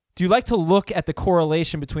like to look at the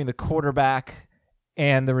correlation between the quarterback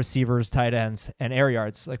and the receivers, tight ends, and air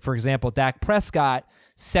yards? Like, for example, Dak Prescott,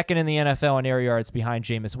 second in the NFL in air yards behind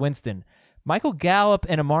Jameis Winston. Michael Gallup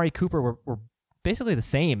and Amari Cooper were basically the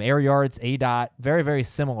same. Air yards, ADOT, very, very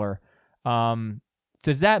similar.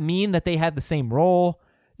 Does that mean that they had the same role?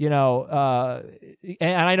 And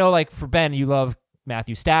I know, like, for Ben, you love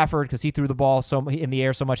Matthew Stafford because he threw the ball in the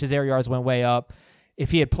air so much. His air yards went way up.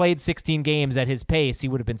 If he had played 16 games at his pace, he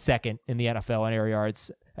would have been second in the NFL in air yards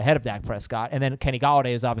ahead of Dak Prescott. And then Kenny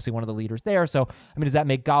Golladay is obviously one of the leaders there. So, does that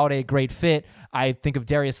make Golladay a great fit? I think of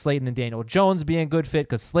Darius Slayton and Daniel Jones being a good fit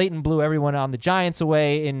because Slayton blew everyone on the Giants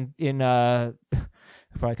away in I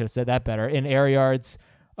probably could have said that better, in air yards.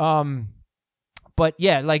 But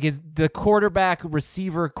yeah, like, is the quarterback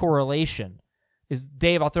receiver correlation,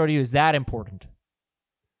 Dave, I'll throw to you, is that important?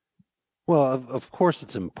 Well, of course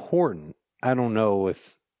it's important. I don't know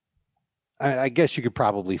if I guess you could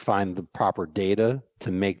probably find the proper data to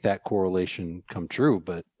make that correlation come true.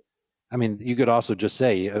 But you could also just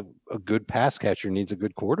say a good pass catcher needs a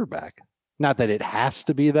good quarterback. Not that it has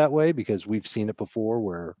to be that way, because we've seen it before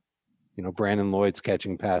where, Brandon Lloyd's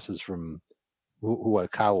catching passes from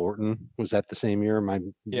Kyle Orton. Was that the same year? Am I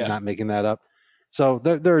not making that up? So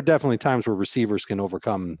there are definitely times where receivers can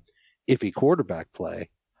overcome iffy quarterback play.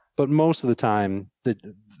 But most of the time,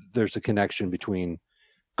 there's a connection between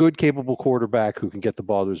good, capable quarterback who can get the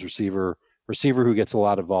ball to his receiver who gets a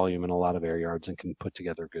lot of volume and a lot of air yards and can put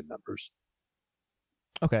together good numbers.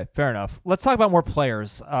 Okay, fair enough. Let's talk about more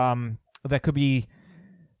players that could be,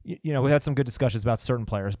 we had some good discussions about certain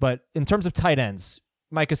players, but in terms of tight ends,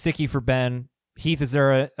 Mike Gesicki for Ben. Heath, is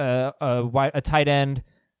there a tight end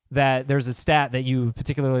that there's a stat that you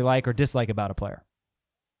particularly like or dislike about a player?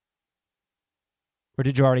 Or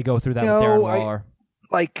did you already go through that with Darren Waller?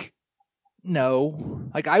 No.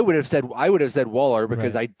 Like, I would have said Waller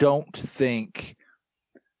because I don't think,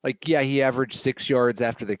 he averaged 6 yards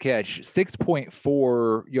after the catch,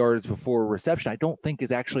 6.4 yards before reception. I don't think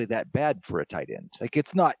is actually that bad for a tight end. Like,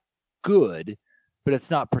 it's not good, but it's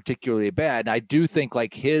not particularly bad. And I do think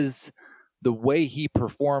the way he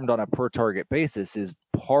performed on a per target basis is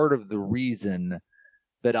part of the reason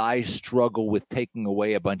that I struggle with taking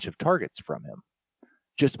away a bunch of targets from him.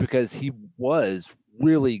 Just because he was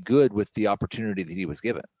really good with the opportunity that he was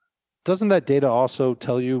given. Doesn't that data also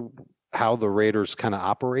tell you how the Raiders kind of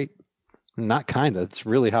operate? Not kind of. It's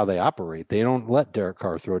really how they operate. They don't let Derek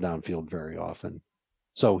Carr throw downfield very often.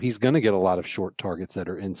 So he's going to get a lot of short targets that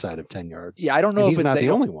are inside of 10 yards. Yeah, I don't know if he's it's not they the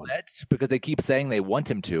don't only one. because they keep saying they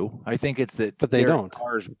want him to. I think it's that But they Derek don't.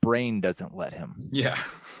 Carr's brain doesn't let him. Yeah.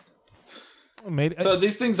 Maybe So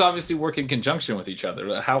these things obviously work in conjunction with each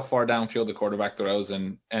other. How far downfield the quarterback throws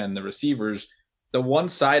and the receivers. The one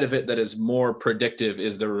side of it that is more predictive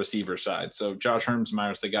is the receiver side. So Josh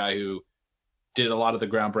Hermsmeyer's the guy who did a lot of the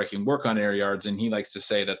groundbreaking work on air yards, and he likes to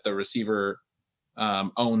say that the receiver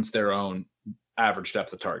owns their own average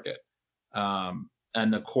depth of target.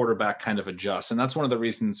 and the quarterback kind of adjusts. And that's one of the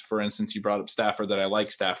reasons, for instance, you brought up Stafford, that I like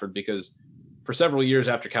Stafford, because for several years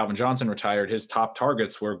after Calvin Johnson retired, his top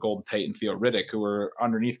targets were Golden Tate and Theo Riddick, who were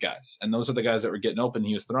underneath guys. And those are the guys that were getting open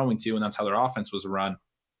he was throwing to, and that's how their offense was run.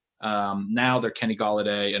 Now they're Kenny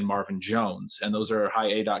Golladay and Marvin Jones, and those are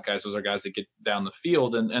high ADOT guys. Those are guys that get down the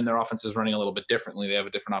field, and their offense is running a little bit differently. They have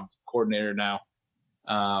a different offensive coordinator now.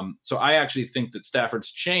 So I actually think that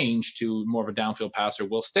Stafford's change to more of a downfield passer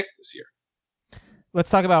will stick this year.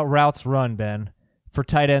 Let's talk about routes run, Ben, for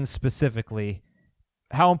tight ends specifically.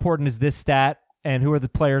 How important is this stat, and who are the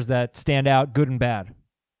players that stand out, good and bad?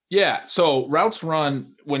 Yeah, so routes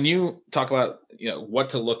run, when you talk about what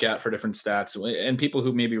to look at for different stats, and people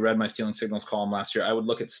who maybe read my Stealing Signals column last year, I would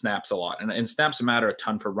look at snaps a lot. And snaps matter a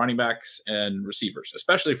ton for running backs and receivers,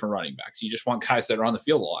 especially for running backs. You just want guys that are on the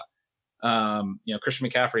field a lot. Christian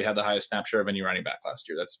McCaffrey had the highest snap share of any running back last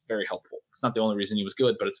year. That's very helpful. It's not the only reason he was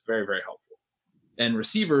good, but it's very, very helpful. And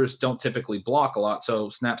receivers don't typically block a lot, so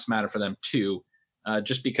snaps matter for them too,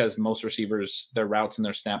 just because most receivers, their routes and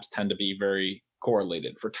their snaps tend to be very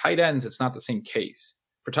correlated. For tight ends, it's not the same case.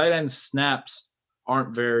 For tight ends, snaps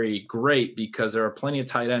aren't very great because there are plenty of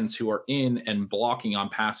tight ends who are in and blocking on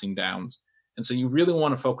passing downs. And so you really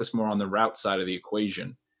want to focus more on the route side of the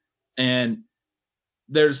equation. And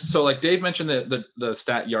like Dave mentioned the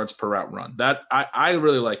stat yards per route run. That I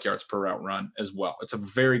really like yards per route run as well. It's a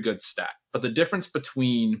very good stat. But the difference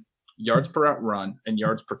between yards per route run and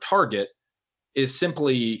yards per target is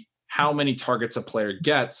simply how many targets a player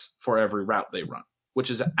gets for every route they run, which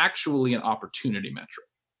is actually an opportunity metric,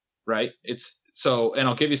 right? And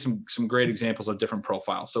I'll give you some great examples of different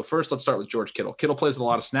profiles. So first, let's start with George Kittle. Kittle plays a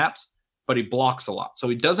lot of snaps, but he blocks a lot. So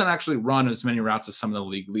he doesn't actually run as many routes as some of the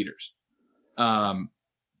league leaders.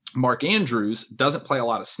 Mark Andrews doesn't play a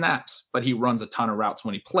lot of snaps, but he runs a ton of routes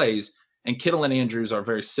when he plays. And Kittle and Andrews are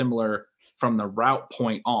very similar from the route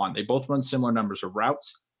point on. They both run similar numbers of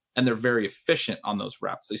routes, and they're very efficient on those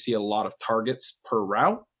routes. They see a lot of targets per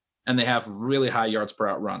route, and they have really high yards per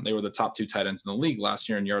route run. They were the top 2 tight ends in the league last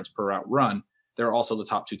year in yards per route run. They're also the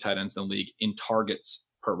top 2 tight ends in the league in targets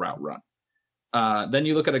per route run. Then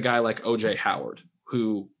you look at a guy like O.J. Howard,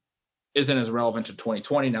 who isn't as relevant to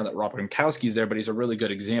 2020 now that Rob Gronkowski's there, but he's a really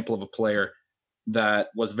good example of a player that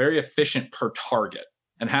was very efficient per target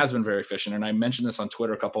and has been very efficient. And I mentioned this on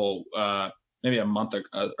Twitter maybe a month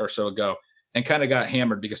or so ago, and kind of got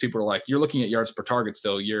hammered because people were like, "You're looking at yards per target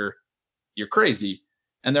still. You're crazy."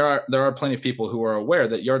 And there are plenty of people who are aware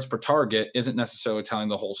that yards per target isn't necessarily telling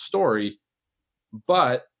the whole story.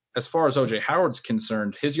 But as far as O.J. Howard's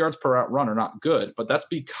concerned, his yards per route run are not good, but that's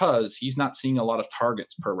because he's not seeing a lot of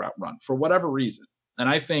targets per route run for whatever reason. And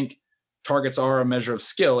I think targets are a measure of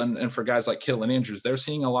skill. And for guys like Kittle and Andrews, they're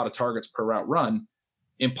seeing a lot of targets per route run,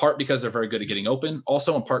 in part because they're very good at getting open,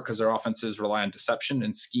 also in part because their offenses rely on deception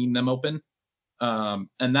and scheme them open.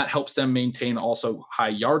 And that helps them maintain also high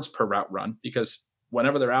yards per route run, because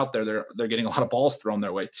whenever they're out there, they're getting a lot of balls thrown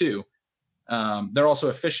their way too. They're also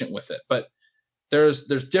efficient with it, but there's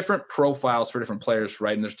different profiles for different players,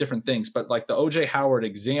 right? And there's different things, but like the O.J. Howard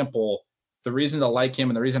example, the reason to like him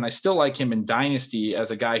and the reason I still like him in Dynasty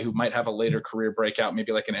as a guy who might have a later career breakout,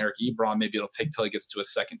 maybe like an Eric Ebron, maybe it'll take till he gets to a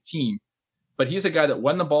second team. But he's a guy that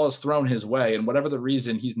when the ball is thrown his way, and whatever the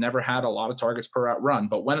reason, he's never had a lot of targets per route run,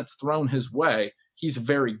 but when it's thrown his way, he's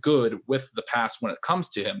very good with the pass when it comes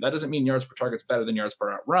to him. That doesn't mean yards per target's better than yards per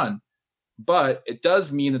route run, but it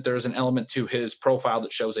does mean that there's an element to his profile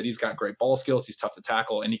that shows that he's got great ball skills, he's tough to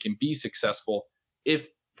tackle, and he can be successful if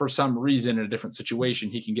for some reason in a different situation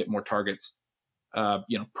he can get more targets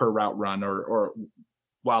per route run or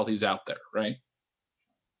while he's out there, right?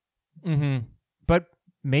 Mm-hmm. But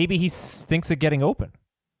maybe he thinks of getting open.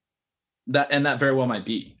 That very well might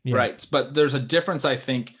be, right? But there's a difference, I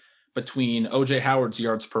think, between O.J. Howard's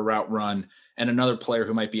yards per route run and another player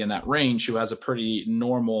who might be in that range who has a pretty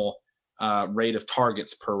normal rate of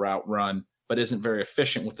targets per route run, but isn't very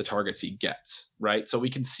efficient with the targets he gets, right? So we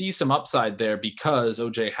can see some upside there because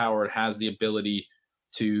O.J. Howard has the ability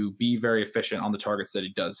to be very efficient on the targets that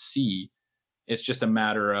he does see. It's just a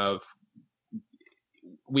matter of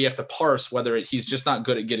we have to parse whether he's just not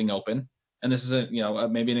good at getting open. And this is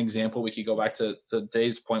maybe an example. We could go back to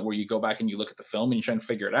Dave's point where you go back and you look at the film and you try and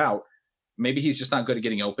figure it out. Maybe he's just not good at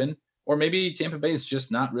getting open, or maybe Tampa Bay is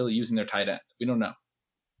just not really using their tight end. We don't know.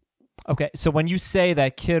 Okay, so when you say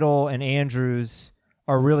that Kittle and Andrews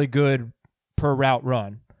are really good per route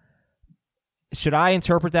run, should I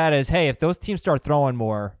interpret that as, hey, if those teams start throwing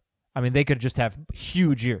more, I mean, they could just have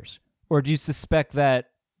huge years? Or do you suspect that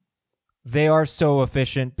they are so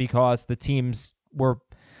efficient because the teams were,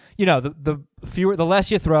 the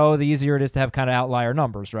less you throw, the easier it is to have kind of outlier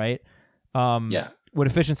numbers, right? Yeah. would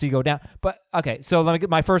efficiency go down? But okay, so let me get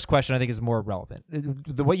my first question. I think is more relevant.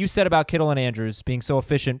 What you said about Kittle and Andrews being so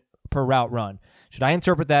efficient per route run. Should I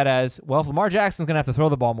interpret that as, well, if Lamar Jackson's going to have to throw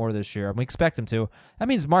the ball more this year, and we expect him to, that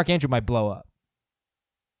means Mark Andrews might blow up?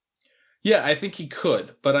 Yeah, I think he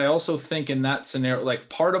could, but I also think in that scenario, like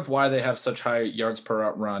part of why they have such high yards per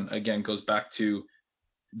route run, again, goes back to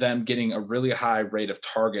them getting a really high rate of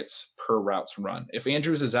targets per routes run. If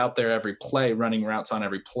Andrews is out there every play, running routes on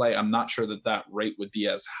every play, I'm not sure that rate would be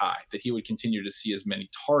as high, that he would continue to see as many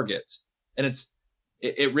targets. And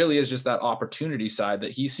it really is just that opportunity side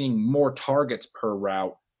that he's seeing more targets per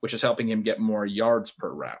route, which is helping him get more yards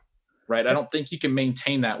per route, right? I don't think you can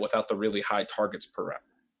maintain that without the really high targets per route.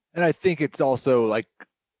 And I think it's also like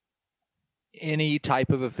any type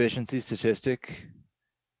of efficiency statistic,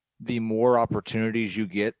 the more opportunities you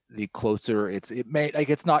get, the closer it's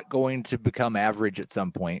not going to become average at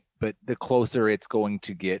some point, but the closer it's going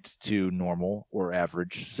to get to normal or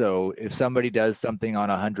average. So if somebody does something on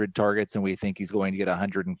 100 targets and we think he's going to get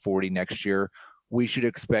 140 next year, we should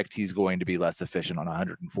expect he's going to be less efficient on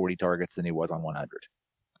 140 targets than he was on 100.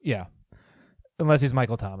 Yeah. Unless he's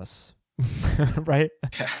Michael Thomas. Right?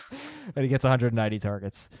 Yeah. And he gets 190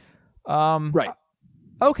 targets. Right.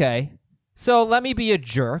 Okay. So let me be a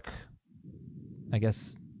jerk. I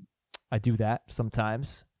guess I do that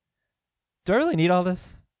sometimes. Do I really need all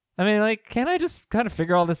this? I mean, like, can I just kind of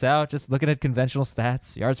figure all this out? Just looking at conventional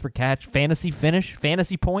stats, yards per catch, fantasy finish,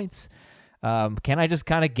 fantasy points. Can I just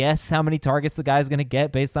kind of guess how many targets the guy's going to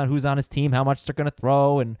get based on who's on his team, how much they're going to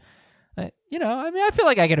throw, and I feel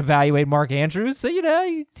like I can evaluate Mark Andrews. So,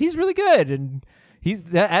 he's really good, and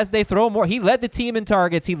as they throw more, he led the team in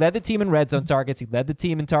targets. He led the team in red zone targets. He led the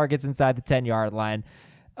team in targets inside the 10-yard line.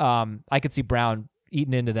 I could see Brown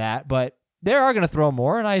eating into that, but they are going to throw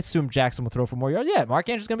more, and I assume Jackson will throw for more yards. Yeah, Mark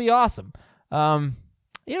Andrews is going to be awesome.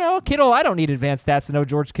 Kittle, I don't need advanced stats to know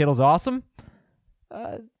George Kittle's awesome.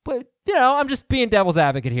 But I'm just being devil's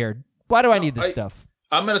advocate here. Why do I need this stuff?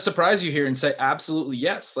 I'm going to surprise you here and say absolutely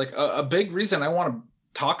yes. Like a big reason I want to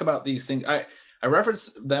talk about these things. I reference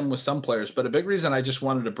them with some players, but a big reason I just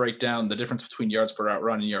wanted to break down the difference between yards per route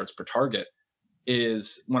run and yards per target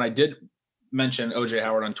is when I did mention OJ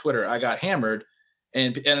Howard on Twitter, I got hammered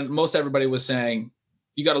and most everybody was saying,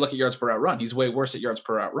 you got to look at yards per route run. He's way worse at yards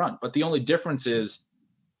per route run. But the only difference is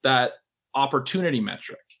that opportunity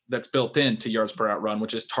metric that's built into yards per route run,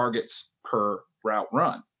 which is targets per route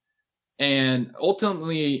run. And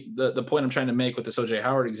ultimately, the point I'm trying to make with this OJ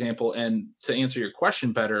Howard example, and to answer your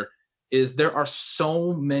question better, is there are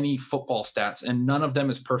so many football stats and none of them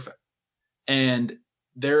is perfect. And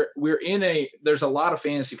there's a lot of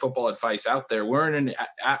fantasy football advice out there. We're in an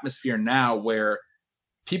atmosphere now where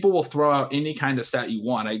people will throw out any kind of stat you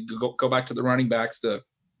want. I go back to the running backs, the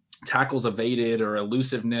tackles evaded or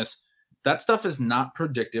elusiveness. That stuff is not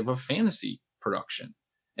predictive of fantasy production.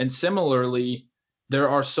 And similarly, there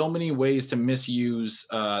are so many ways to misuse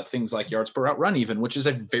things like yards per route run even, which is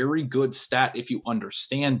a very good stat if you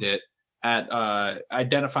understand it at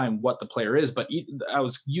identifying what the player is. But I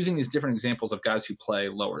was using these different examples of guys who play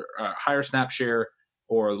lower, higher snap share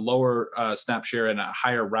or lower snap share and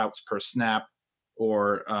higher routes per snap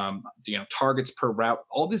or targets per route.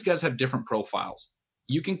 All these guys have different profiles.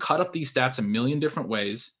 You can cut up these stats a million different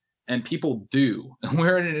ways, and people do. And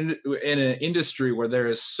we're in an industry where there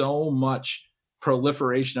is so much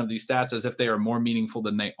proliferation of these stats as if they are more meaningful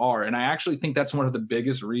than they are. And I actually think that's one of the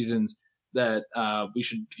biggest reasons that we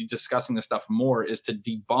should be discussing this stuff more, is to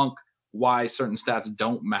debunk why certain stats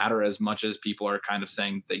don't matter as much as people are kind of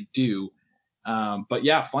saying they do. But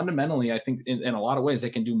yeah, fundamentally, I think in a lot of ways they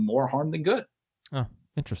can do more harm than good. Oh,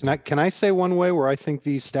 interesting. Can I say one way where I think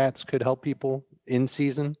these stats could help people in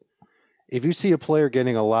season? If you see a player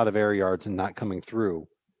getting a lot of air yards and not coming through,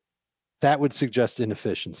 that would suggest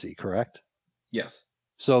inefficiency, correct? Yes.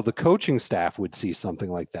 So the coaching staff would see something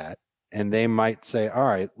like that, and they might say, all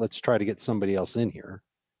right, let's try to get somebody else in here.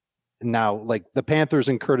 Now, like the Panthers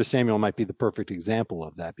and Curtis Samuel might be the perfect example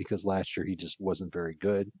of that, because last year he just wasn't very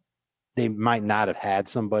good. They might not have had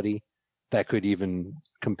somebody that could even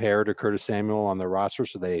compare to Curtis Samuel on their roster,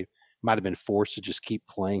 so they might have been forced to just keep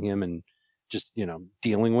playing him and just,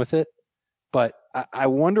 dealing with it. But I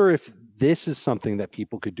wonder if this is something that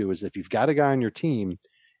people could do, is if you've got a guy on your team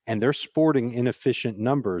and they're sporting inefficient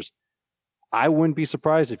numbers, I wouldn't be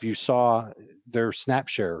surprised if you saw their snap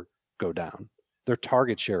share go down, their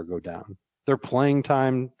target share go down, their playing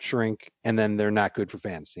time shrink, and then they're not good for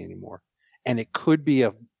fantasy anymore. And it could be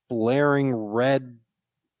a blaring red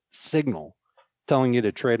signal telling you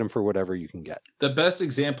to trade them for whatever you can get. The best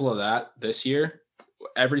example of that this year,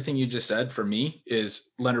 everything you just said for me, is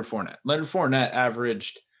Leonard Fournette. Leonard Fournette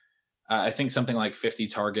averaged I think something like 50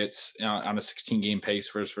 targets on a 16-game pace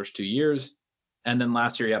for his first 2 years. And then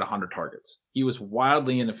last year he had 100 targets. He was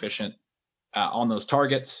wildly inefficient on those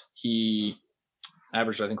targets. He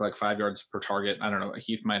averaged, I think, like 5 yards per target. I don't know.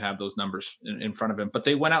 Heath might have those numbers in front of him. But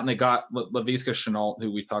they went out and they got Laviska Shenault,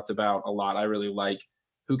 who we talked about a lot. I really like,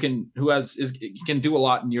 who can do a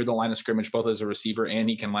lot near the line of scrimmage, both as a receiver and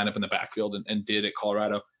he can line up in the backfield and did at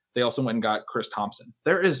Colorado. They also went and got Chris Thompson.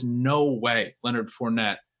 There is no way Leonard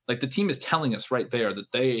Fournette, like the team is telling us right there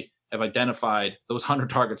that they have identified those 100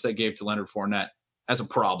 targets they gave to Leonard Fournette as a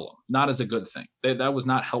problem, not as a good thing. That was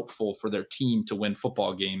not helpful for their team to win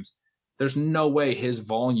football games. There's no way his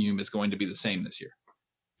volume is going to be the same this year.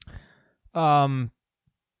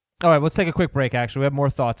 All right, let's take a quick break, actually. We have more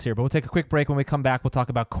thoughts here, but we'll take a quick break. When we come back, we'll talk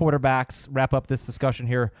about quarterbacks, wrap up this discussion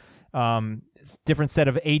here. Different set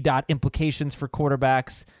of ADOT implications for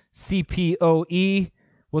quarterbacks. CPOE,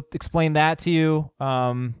 we'll explain that to you.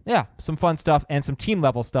 Some fun stuff and some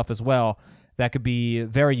team-level stuff as well that could be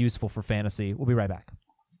very useful for fantasy. We'll be right back.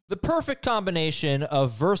 The perfect combination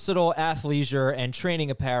of versatile athleisure and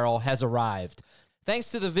training apparel has arrived.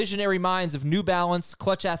 Thanks to the visionary minds of New Balance,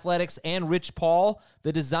 Clutch Athletics, and Rich Paul,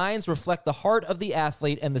 the designs reflect the heart of the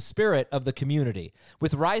athlete and the spirit of the community.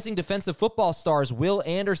 With rising defensive football stars Will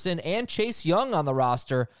Anderson and Chase Young on the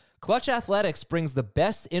roster, Clutch Athletics brings the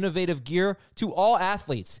best innovative gear to all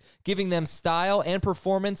athletes, giving them style and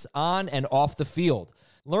performance on and off the field.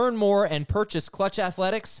 Learn more and purchase Clutch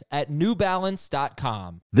Athletics at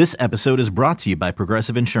newbalance.com. This episode is brought to you by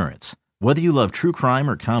Progressive Insurance. Whether you love true crime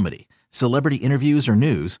or comedy, celebrity interviews or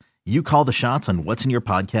news, you call the shots on what's in your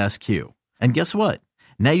podcast queue. And guess what?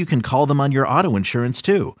 Now you can call them on your auto insurance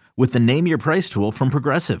too with the Name Your Price tool from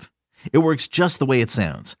Progressive. It works just the way it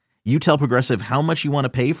sounds. You tell Progressive how much you want to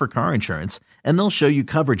pay for car insurance, and they'll show you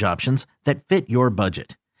coverage options that fit your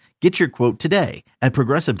budget. Get your quote today at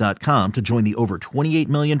Progressive.com to join the over 28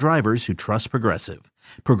 million drivers who trust Progressive.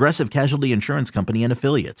 Progressive Casualty Insurance Company and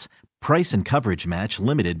Affiliates. Price and coverage match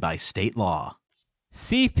limited by state law.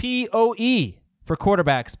 CPOE for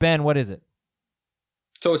quarterbacks. Ben, what is it?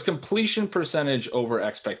 So it's completion percentage over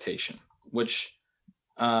expectation, which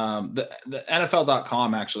the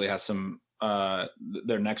NFL.com actually has some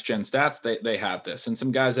their next gen stats. They have this, and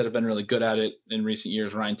some guys that have been really good at it in recent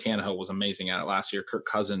years. Ryan Tannehill was amazing at it last year. Kirk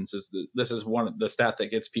Cousins this is one of the stat that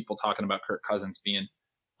gets people talking about Kirk Cousins being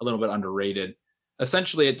a little bit underrated.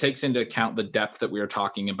 Essentially, it takes into account the depth that we are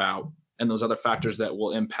talking about and those other factors that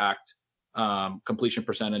will impact completion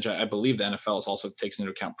percentage. I believe the NFL also takes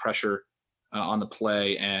into account pressure on the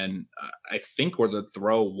play, and I think where the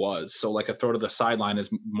throw was. So like a throw to the sideline is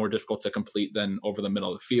more difficult to complete than over the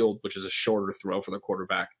middle of the field, which is a shorter throw for the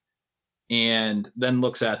quarterback. And then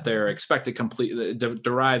looks at their expected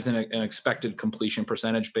derives an expected completion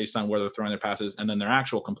percentage based on where they're throwing their passes, and then their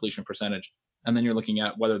actual completion percentage. And then you're looking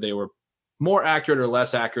at whether they were more accurate or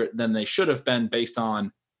less accurate than they should have been based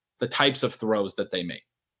on the types of throws that they made.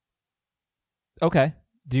 Okay.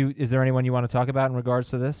 Is there anyone you want to talk about in regards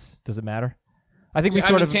to this? Does it matter? I think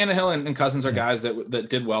Tannehill and Cousins are guys that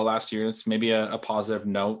did well last year. It's maybe a positive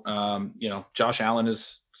note. Josh Allen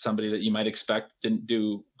is somebody that you might expect didn't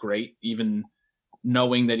do great, even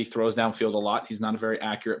knowing that he throws downfield a lot. He's not a very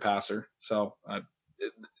accurate passer. So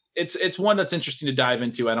it's one that's interesting to dive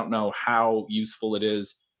into. I don't know how useful it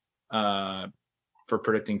is for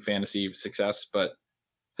predicting fantasy success, but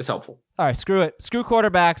it's helpful. All right, screw it. Screw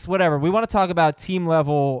quarterbacks, whatever. We want to talk about team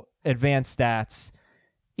level advanced stats.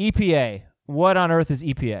 EPA. What on earth is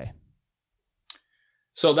EPA?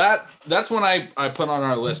 So that's one I put on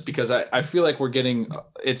our list because I feel like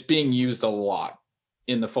it's being used a lot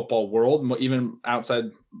in the football world, even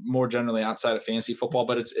more generally outside of fantasy football,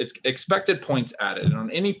 but it's expected points added. And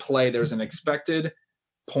on any play, there's an expected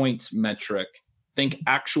points metric. Think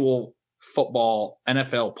actual football,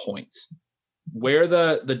 NFL points, where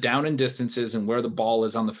the down and distance is and where the ball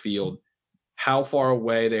is on the field, how far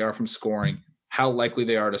away they are from scoring, how likely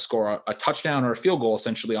they are to score a touchdown or a field goal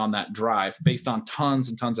essentially on that drive based on tons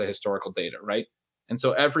and tons of historical data, right? And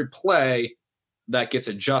so every play that gets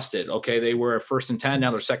adjusted, okay, they were 1st and 10,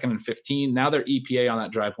 now they're 2nd and 15. Now their EPA on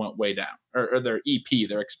that drive went way down, or their EP,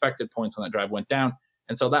 their expected points on that drive went down.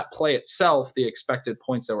 And so that play itself, the expected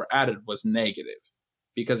points that were added was negative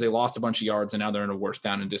because they lost a bunch of yards and now they're in a worse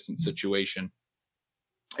down and distance situation.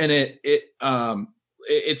 And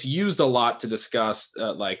it's used a lot to discuss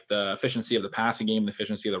like the efficiency of the passing game, the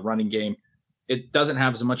efficiency of the running game. It doesn't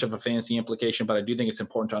have as much of a fantasy implication, but I do think it's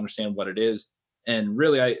important to understand what it is. And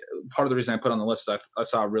really, part of the reason I put on the list is I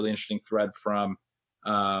saw a really interesting thread from,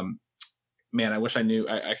 I wish I knew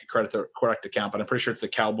I could credit the correct account, but I'm pretty sure it's the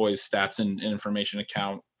Cowboys stats and information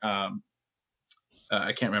account.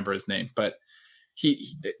 I can't remember his name, but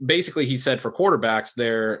he said for quarterbacks,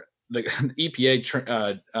 the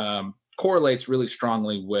EPA correlates really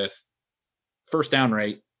strongly with first down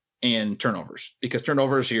rate and turnovers, because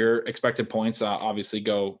turnovers, your expected points obviously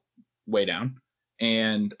go way down,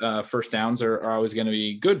 and first downs are always going to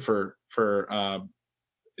be good for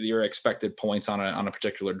your expected points on a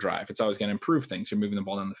particular drive. It's always going to improve things. You're moving the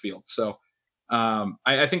ball down the field. So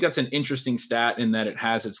I think that's an interesting stat in that it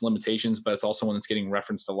has its limitations, but it's also one that's getting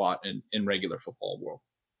referenced a lot in regular football world.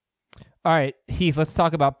 All right, Heath, let's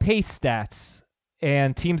talk about pace stats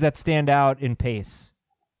and teams that stand out in pace.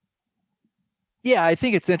 Yeah, I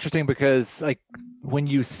think it's interesting because like when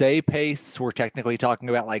you say pace, we're technically talking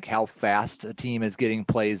about like how fast a team is getting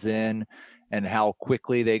plays in and how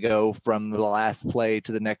quickly they go from the last play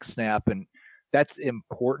to the next snap. And that's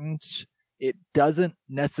important. It doesn't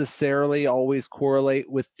necessarily always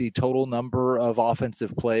correlate with the total number of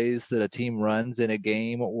offensive plays that a team runs in a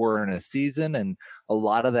game or in a season. And a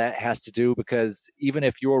lot of that has to do because even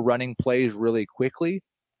if you're running plays really quickly,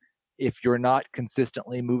 if you're not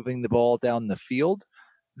consistently moving the ball down the field,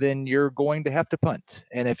 then you're going to have to punt.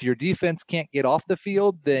 And if your defense can't get off the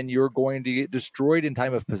field, then you're going to get destroyed in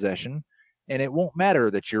time of possession. And it won't matter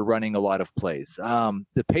that you're running a lot of plays.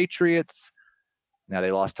 The Patriots, now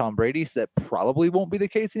they lost Tom Brady, so that probably won't be the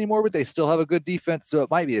case anymore, but they still have a good defense. So it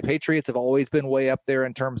might be. The Patriots have always been way up there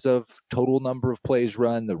in terms of total number of plays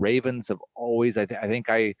run. The Ravens have always, I think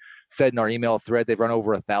I said in our email thread, they've run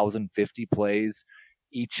over 1,050 plays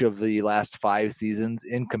each of the last 5 seasons.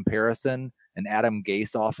 In comparison, an Adam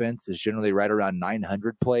Gase offense is generally right around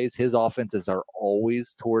 900 plays. His offenses are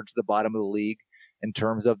always towards the bottom of the league in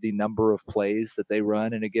terms of the number of plays that they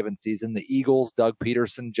run in a given season. The Eagles, Doug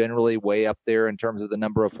Peterson, generally way up there in terms of the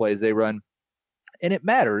number of plays they run. And it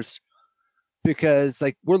matters because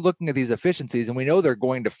like we're looking at these efficiencies and we know they're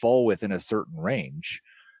going to fall within a certain range.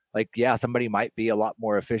 Like, yeah, somebody might be a lot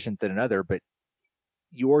more efficient than another, but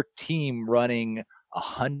your team running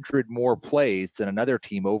 100 more plays than another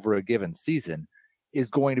team over a given season is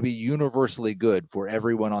going to be universally good for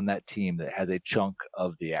everyone on that team that has a chunk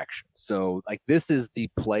of the action. So like this is the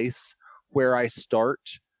place where I start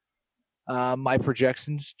my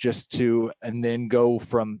projections and then go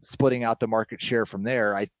from splitting out the market share from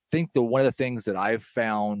there. I think one of the things that I've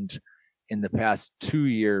found in the past 2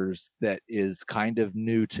 years that is kind of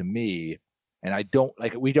new to me, and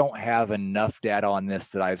we don't have enough data on this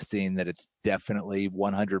that I've seen that it's definitely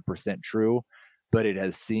 100% true, but it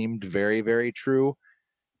has seemed very, very true.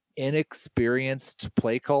 Inexperienced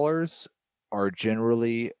play callers are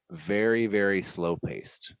generally very, very slow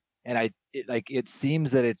paced. And it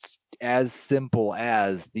seems that it's as simple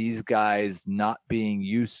as these guys not being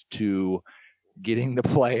used to getting the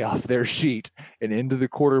play off their sheet and into the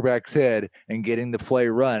quarterback's head and getting the play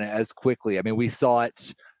run as quickly. I mean, we saw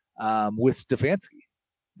it with Stefanski.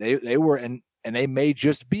 They were, and they may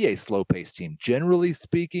just be a slow-paced team. Generally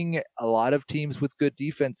speaking, a lot of teams with good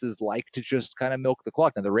defenses like to just kind of milk the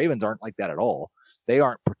clock. Now, the Ravens aren't like that at all. They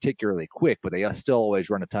aren't particularly quick, but they still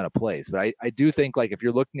always run a ton of plays. But I do think, like, if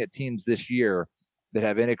you're looking at teams this year that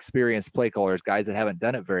have inexperienced play callers, guys that haven't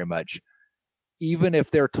done it very much, even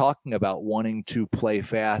if they're talking about wanting to play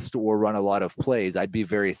fast or run a lot of plays, I'd be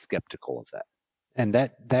very skeptical of that. And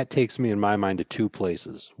that takes me in my mind to 2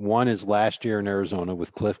 places. One is last year in Arizona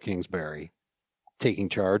with Cliff Kingsbury taking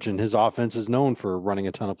charge, and his offense is known for running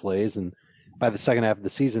a ton of plays. And by the second half of the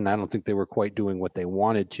season, I don't think they were quite doing what they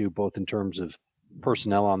wanted to, both in terms of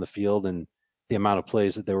personnel on the field and the amount of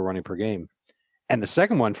plays that they were running per game. And the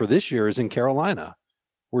second one for this year is in Carolina,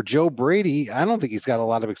 where Joe Brady, I don't think he's got a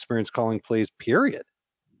lot of experience calling plays, period.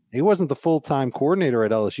 He wasn't the full-time coordinator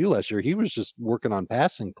at LSU last year. He was just working on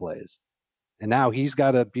passing plays. And now he's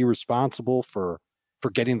got to be responsible for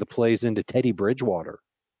getting the plays into Teddy Bridgewater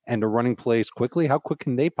and to running plays quickly. How quick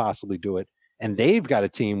can they possibly do it? And they've got a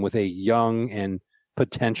team with a young and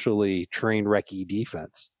potentially trained wrecky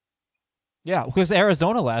defense. Yeah, because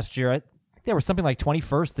Arizona last year, I think they were something like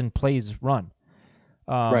 21st in plays run.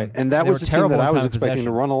 Right, and that was a team that I was expecting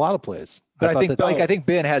to run a lot of plays. But I think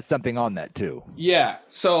Ben has something on that too. Yeah,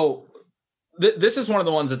 so this is one of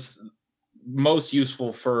the ones that's most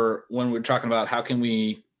useful for when we're talking about how can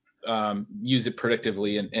we use it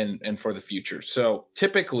predictively and for the future. So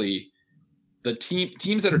typically the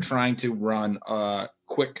teams that are trying to run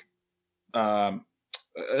quick,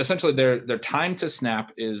 essentially their time to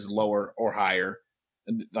snap is lower or higher.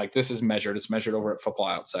 Like this is measured, it's measured over at Football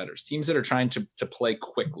Outsiders. Teams that are trying to play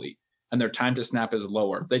quickly and their time to snap is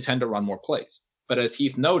lower, they tend to run more plays. But as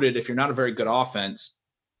Heath noted, if you're not a very good offense,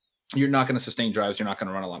 you're not going to sustain drives, you're not going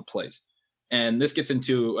to run a lot of plays. And this gets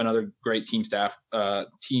into another great team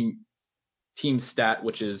team stat,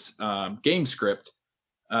 which is game script.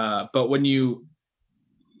 But when you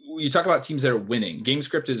talk about teams that are winning, game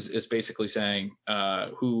script is basically saying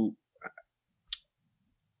who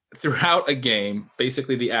throughout a game,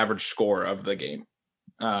 basically the average score of the game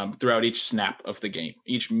throughout each snap of the game,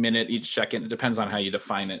 each minute, each second. It depends on how you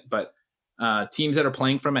define it. But teams that are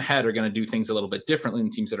playing from ahead are going to do things a little bit differently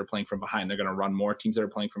than teams that are playing from behind. They're going to run more. Teams that are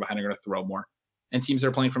playing from behind are going to throw more. And teams that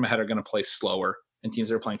are playing from ahead are going to play slower. And teams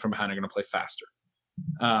that are playing from behind are going to play faster.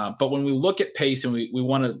 But when we look at pace, and we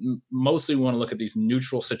want to look at these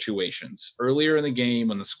neutral situations earlier in the game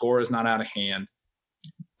when the score is not out of hand.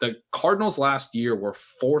 The Cardinals last year were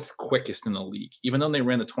 4th quickest in the league, even though they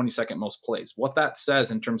ran the 22nd most plays. What that says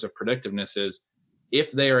in terms of predictiveness is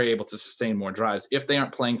if they are able to sustain more drives, if they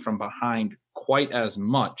aren't playing from behind quite as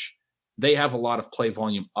much, they have a lot of play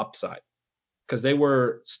volume upside, because they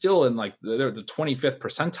were still in they're the 25th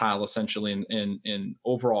percentile essentially in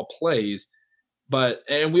overall plays.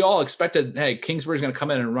 And we all expected, hey, Kingsbury's going to come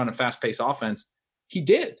in and run a fast-paced offense. He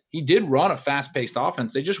did run a fast-paced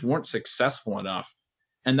offense. They just weren't successful enough.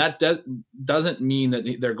 And that doesn't mean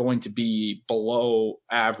that they're going to be below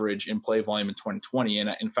average in play volume in 2020.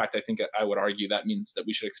 And in fact, I think I would argue that means that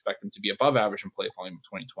we should expect them to be above average in play volume in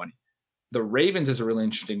 2020. The Ravens is a really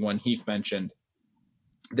interesting one. Heath mentioned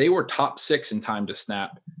they were top 6 in time to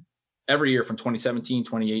snap every year from 2016,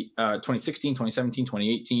 2017,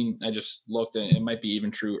 2018. I just looked, and it might be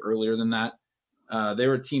even true earlier than that. They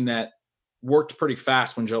were a team that worked pretty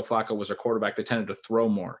fast when Joe Flacco was their quarterback. They tended to throw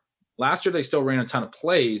more. Last year, they still ran a ton of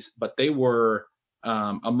plays, but they were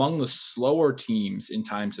among the slower teams in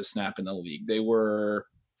time to snap in the league. They were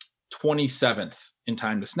 27th in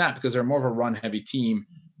time to snap because they're more of a run-heavy team,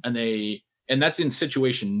 and that's in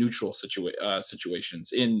neutral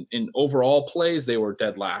situations. In overall plays, they were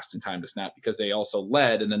dead last in time to snap because they also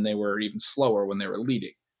led, and then they were even slower when they were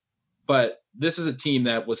leading. But this is a team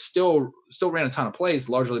that was still ran a ton of plays,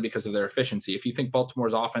 largely because of their efficiency. If you think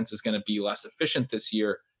Baltimore's offense is going to be less efficient this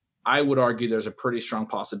year, I would argue there's a pretty strong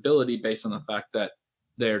possibility based on the fact that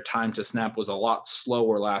their time to snap was a lot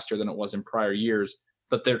slower last year than it was in prior years,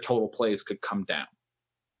 but their total plays could come down.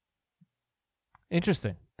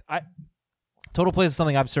 Interesting. Total plays is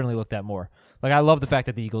something I've certainly looked at more. I love the fact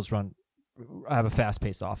that the Eagles have a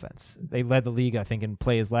fast-paced offense. They led the league, I think, in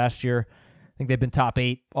plays last year. I think they've been top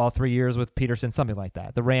 8 all 3 years with Peterson, something like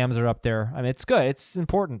that. The Rams are up there. I mean, it's good. It's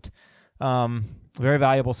important. Very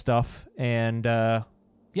valuable stuff. And, I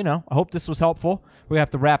hope this was helpful. We have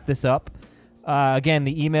to wrap this up. Again,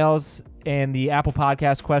 the emails and the Apple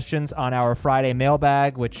Podcast questions on our Friday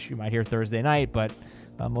mailbag, which you might hear Thursday night, but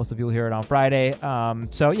most of you will hear it on Friday. Send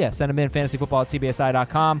them in,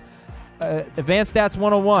 fantasyfootball@cbsi.com. Advanced Stats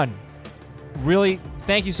 101. Really,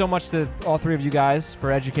 thank you so much to all 3 of you guys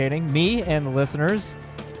for educating me and the listeners,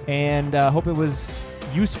 and hope it was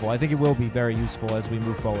useful. I think it will be very useful as we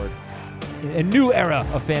move forward. A new era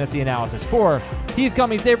of fantasy analysis. For Heath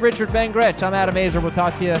Cummings, Dave Richard, Ben Gretsch, I'm Adam Azer. We'll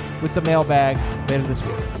talk to you with the mailbag later this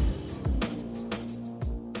week.